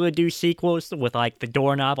be able to do sequels with like the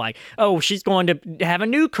doorknob, like, oh, she's going to have a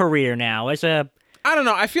new career now as a... I don't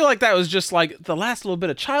know. I feel like that was just like the last little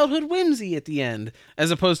bit of childhood whimsy at the end,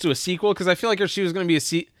 as opposed to a sequel. Because I feel like if she was going to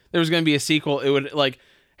be there was going to be a sequel, it would like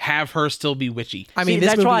have her still be witchy. I mean,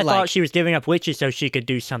 that's why I thought she was giving up witchy so she could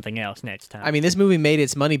do something else next time. I mean, this movie made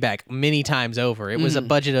its money back many times over. It was a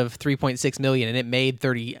budget of $3.6 million, and it made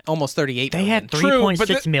almost $38 million. They had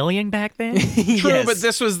 $3.6 million back then? True, Yes. but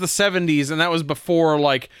this was the 70s, and that was before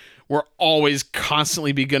like we're always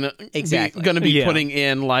constantly gonna be putting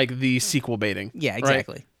in like the sequel baiting. Yeah,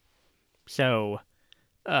 exactly. Right? So,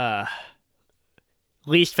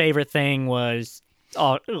 least favorite thing was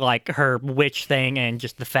like her witch thing, and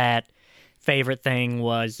just the fat. Favorite thing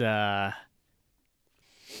was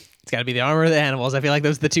It's got to be the armor of the animals. I feel like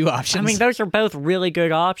those are the two options. I mean, those are both really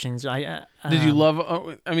good options. Did you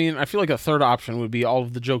love? I mean, I feel like a third option would be all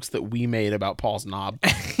of the jokes that we made about Paul's knob.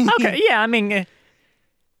 Okay, yeah. I mean,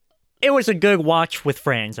 it was a good watch with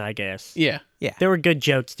friends, I guess. Yeah. There were good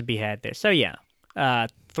jokes to be had there. So yeah,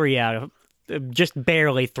 3 out of just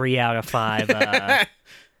barely 3 out of 5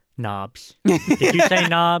 knobs. Did you say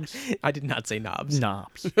knobs? I did not say knobs.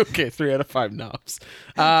 Knobs. Okay, 3 out of 5 knobs.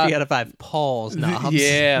 3 out of 5 Paul's knobs.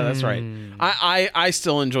 Yeah, that's right. I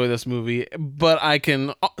still enjoy this movie, but I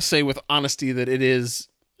can say with honesty that it is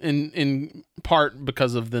in part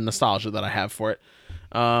because of the nostalgia that I have for it.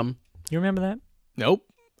 You remember that? Nope.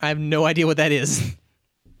 I have no idea what that is.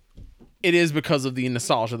 It is because of the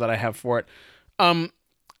nostalgia that I have for it.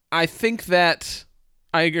 I think that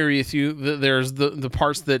I agree with you. There's the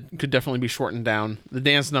parts that could definitely be shortened down. The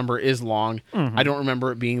dance number is long. Mm-hmm. I don't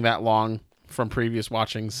remember it being that long from previous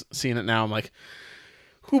watchings. Seeing it now, I'm like,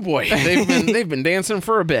 oh boy, they've been dancing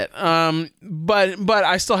for a bit. But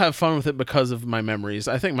I still have fun with it because of my memories.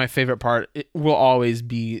 I think my favorite part will always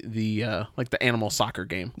be the like the animal soccer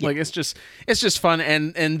game. Yeah. Like it's just fun,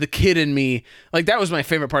 and the kid in me, like that was my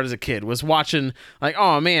favorite part as a kid, was watching like,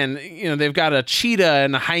 oh man, they've got a cheetah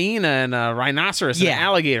and a hyena and a rhinoceros and an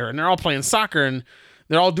alligator, and they're all playing soccer, and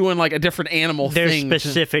they're all doing like a different animal thing. Their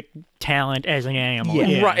specific talent as an animal.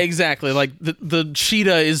 Yeah. Right, exactly. Like the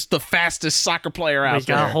cheetah is the fastest soccer player out there. He's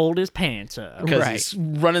got to hold his pants up. Because he's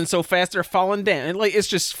running so fast they're falling down. And like it's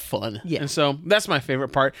just fun. Yeah. And so that's my favorite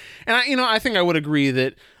part. And I think I would agree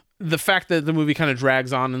that the fact that the movie kind of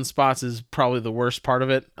drags on in spots is probably the worst part of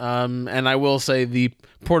it. And I will say the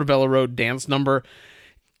Portobello Road dance number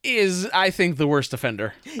is, I think, the worst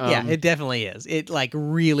offender. Yeah, it definitely is. It like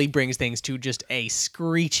really brings things to just a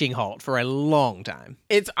screeching halt for a long time.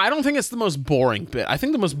 I don't think it's the most boring bit. I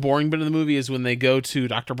think the most boring bit of the movie is when they go to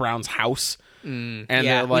Dr. Brown's house. And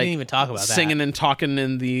they're like, we didn't even talk about that. Singing and talking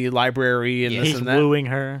in the library and this and that. He's wooing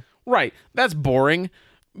her. Right. That's boring.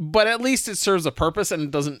 But at least it serves a purpose,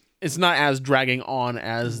 and it's not as dragging on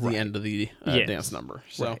as the end of the dance number.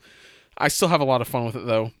 So I still have a lot of fun with it,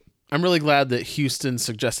 though. I'm really glad that Houston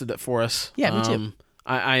suggested it for us. Yeah, me too.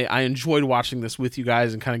 I enjoyed watching this with you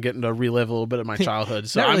guys and kind of getting to relive a little bit of my childhood.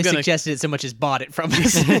 So Not really I'm gonna suggested it so much as bought it from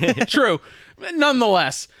us. True.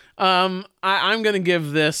 Nonetheless, I'm going to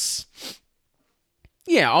give this...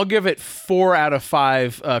 Yeah, I'll give it 4 out of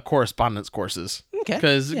 5 correspondence courses. Okay.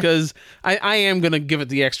 Because I am going to give it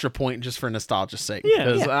the extra point just for nostalgia's sake.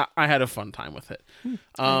 Because I had a fun time with it.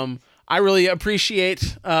 I really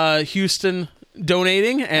appreciate Houston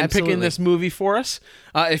donating and picking this movie for us.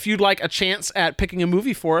 If you'd like a chance at picking a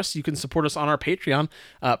movie for us, you can support us on our Patreon,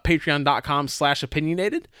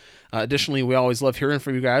 patreon.com/opinionated. Additionally, we always love hearing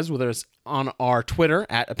from you guys, whether it's on our Twitter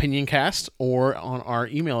 @opinioncast or on our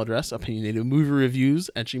email address,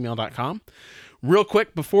 opinionatedmoviereviews@gmail.com. Real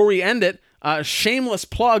quick, before we end it, shameless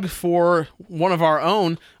plug for one of our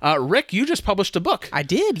own. Rick, you just published a book. I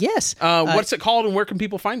did, yes. What's it called, and where can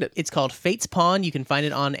people find it? It's called Fate's Pawn. You can find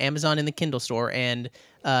it on Amazon in the Kindle store, and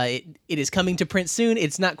it is coming to print soon.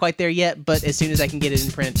 It's not quite there yet, but as soon as I can get it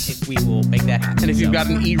in print, we will make that happen. And if you've got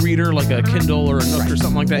an e-reader, like a Kindle or a Nook or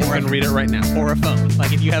something like that, you can read it right now. Or a phone.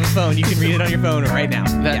 Like if you have a phone, you can read it on your phone right now.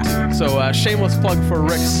 Too. So shameless plug for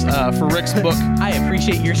Rick's book. I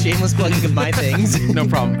appreciate your shameless plugging of my things. No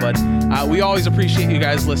problem, bud. We always appreciate you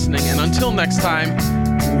guys listening, and until next time,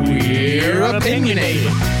 we're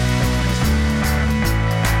opinionated.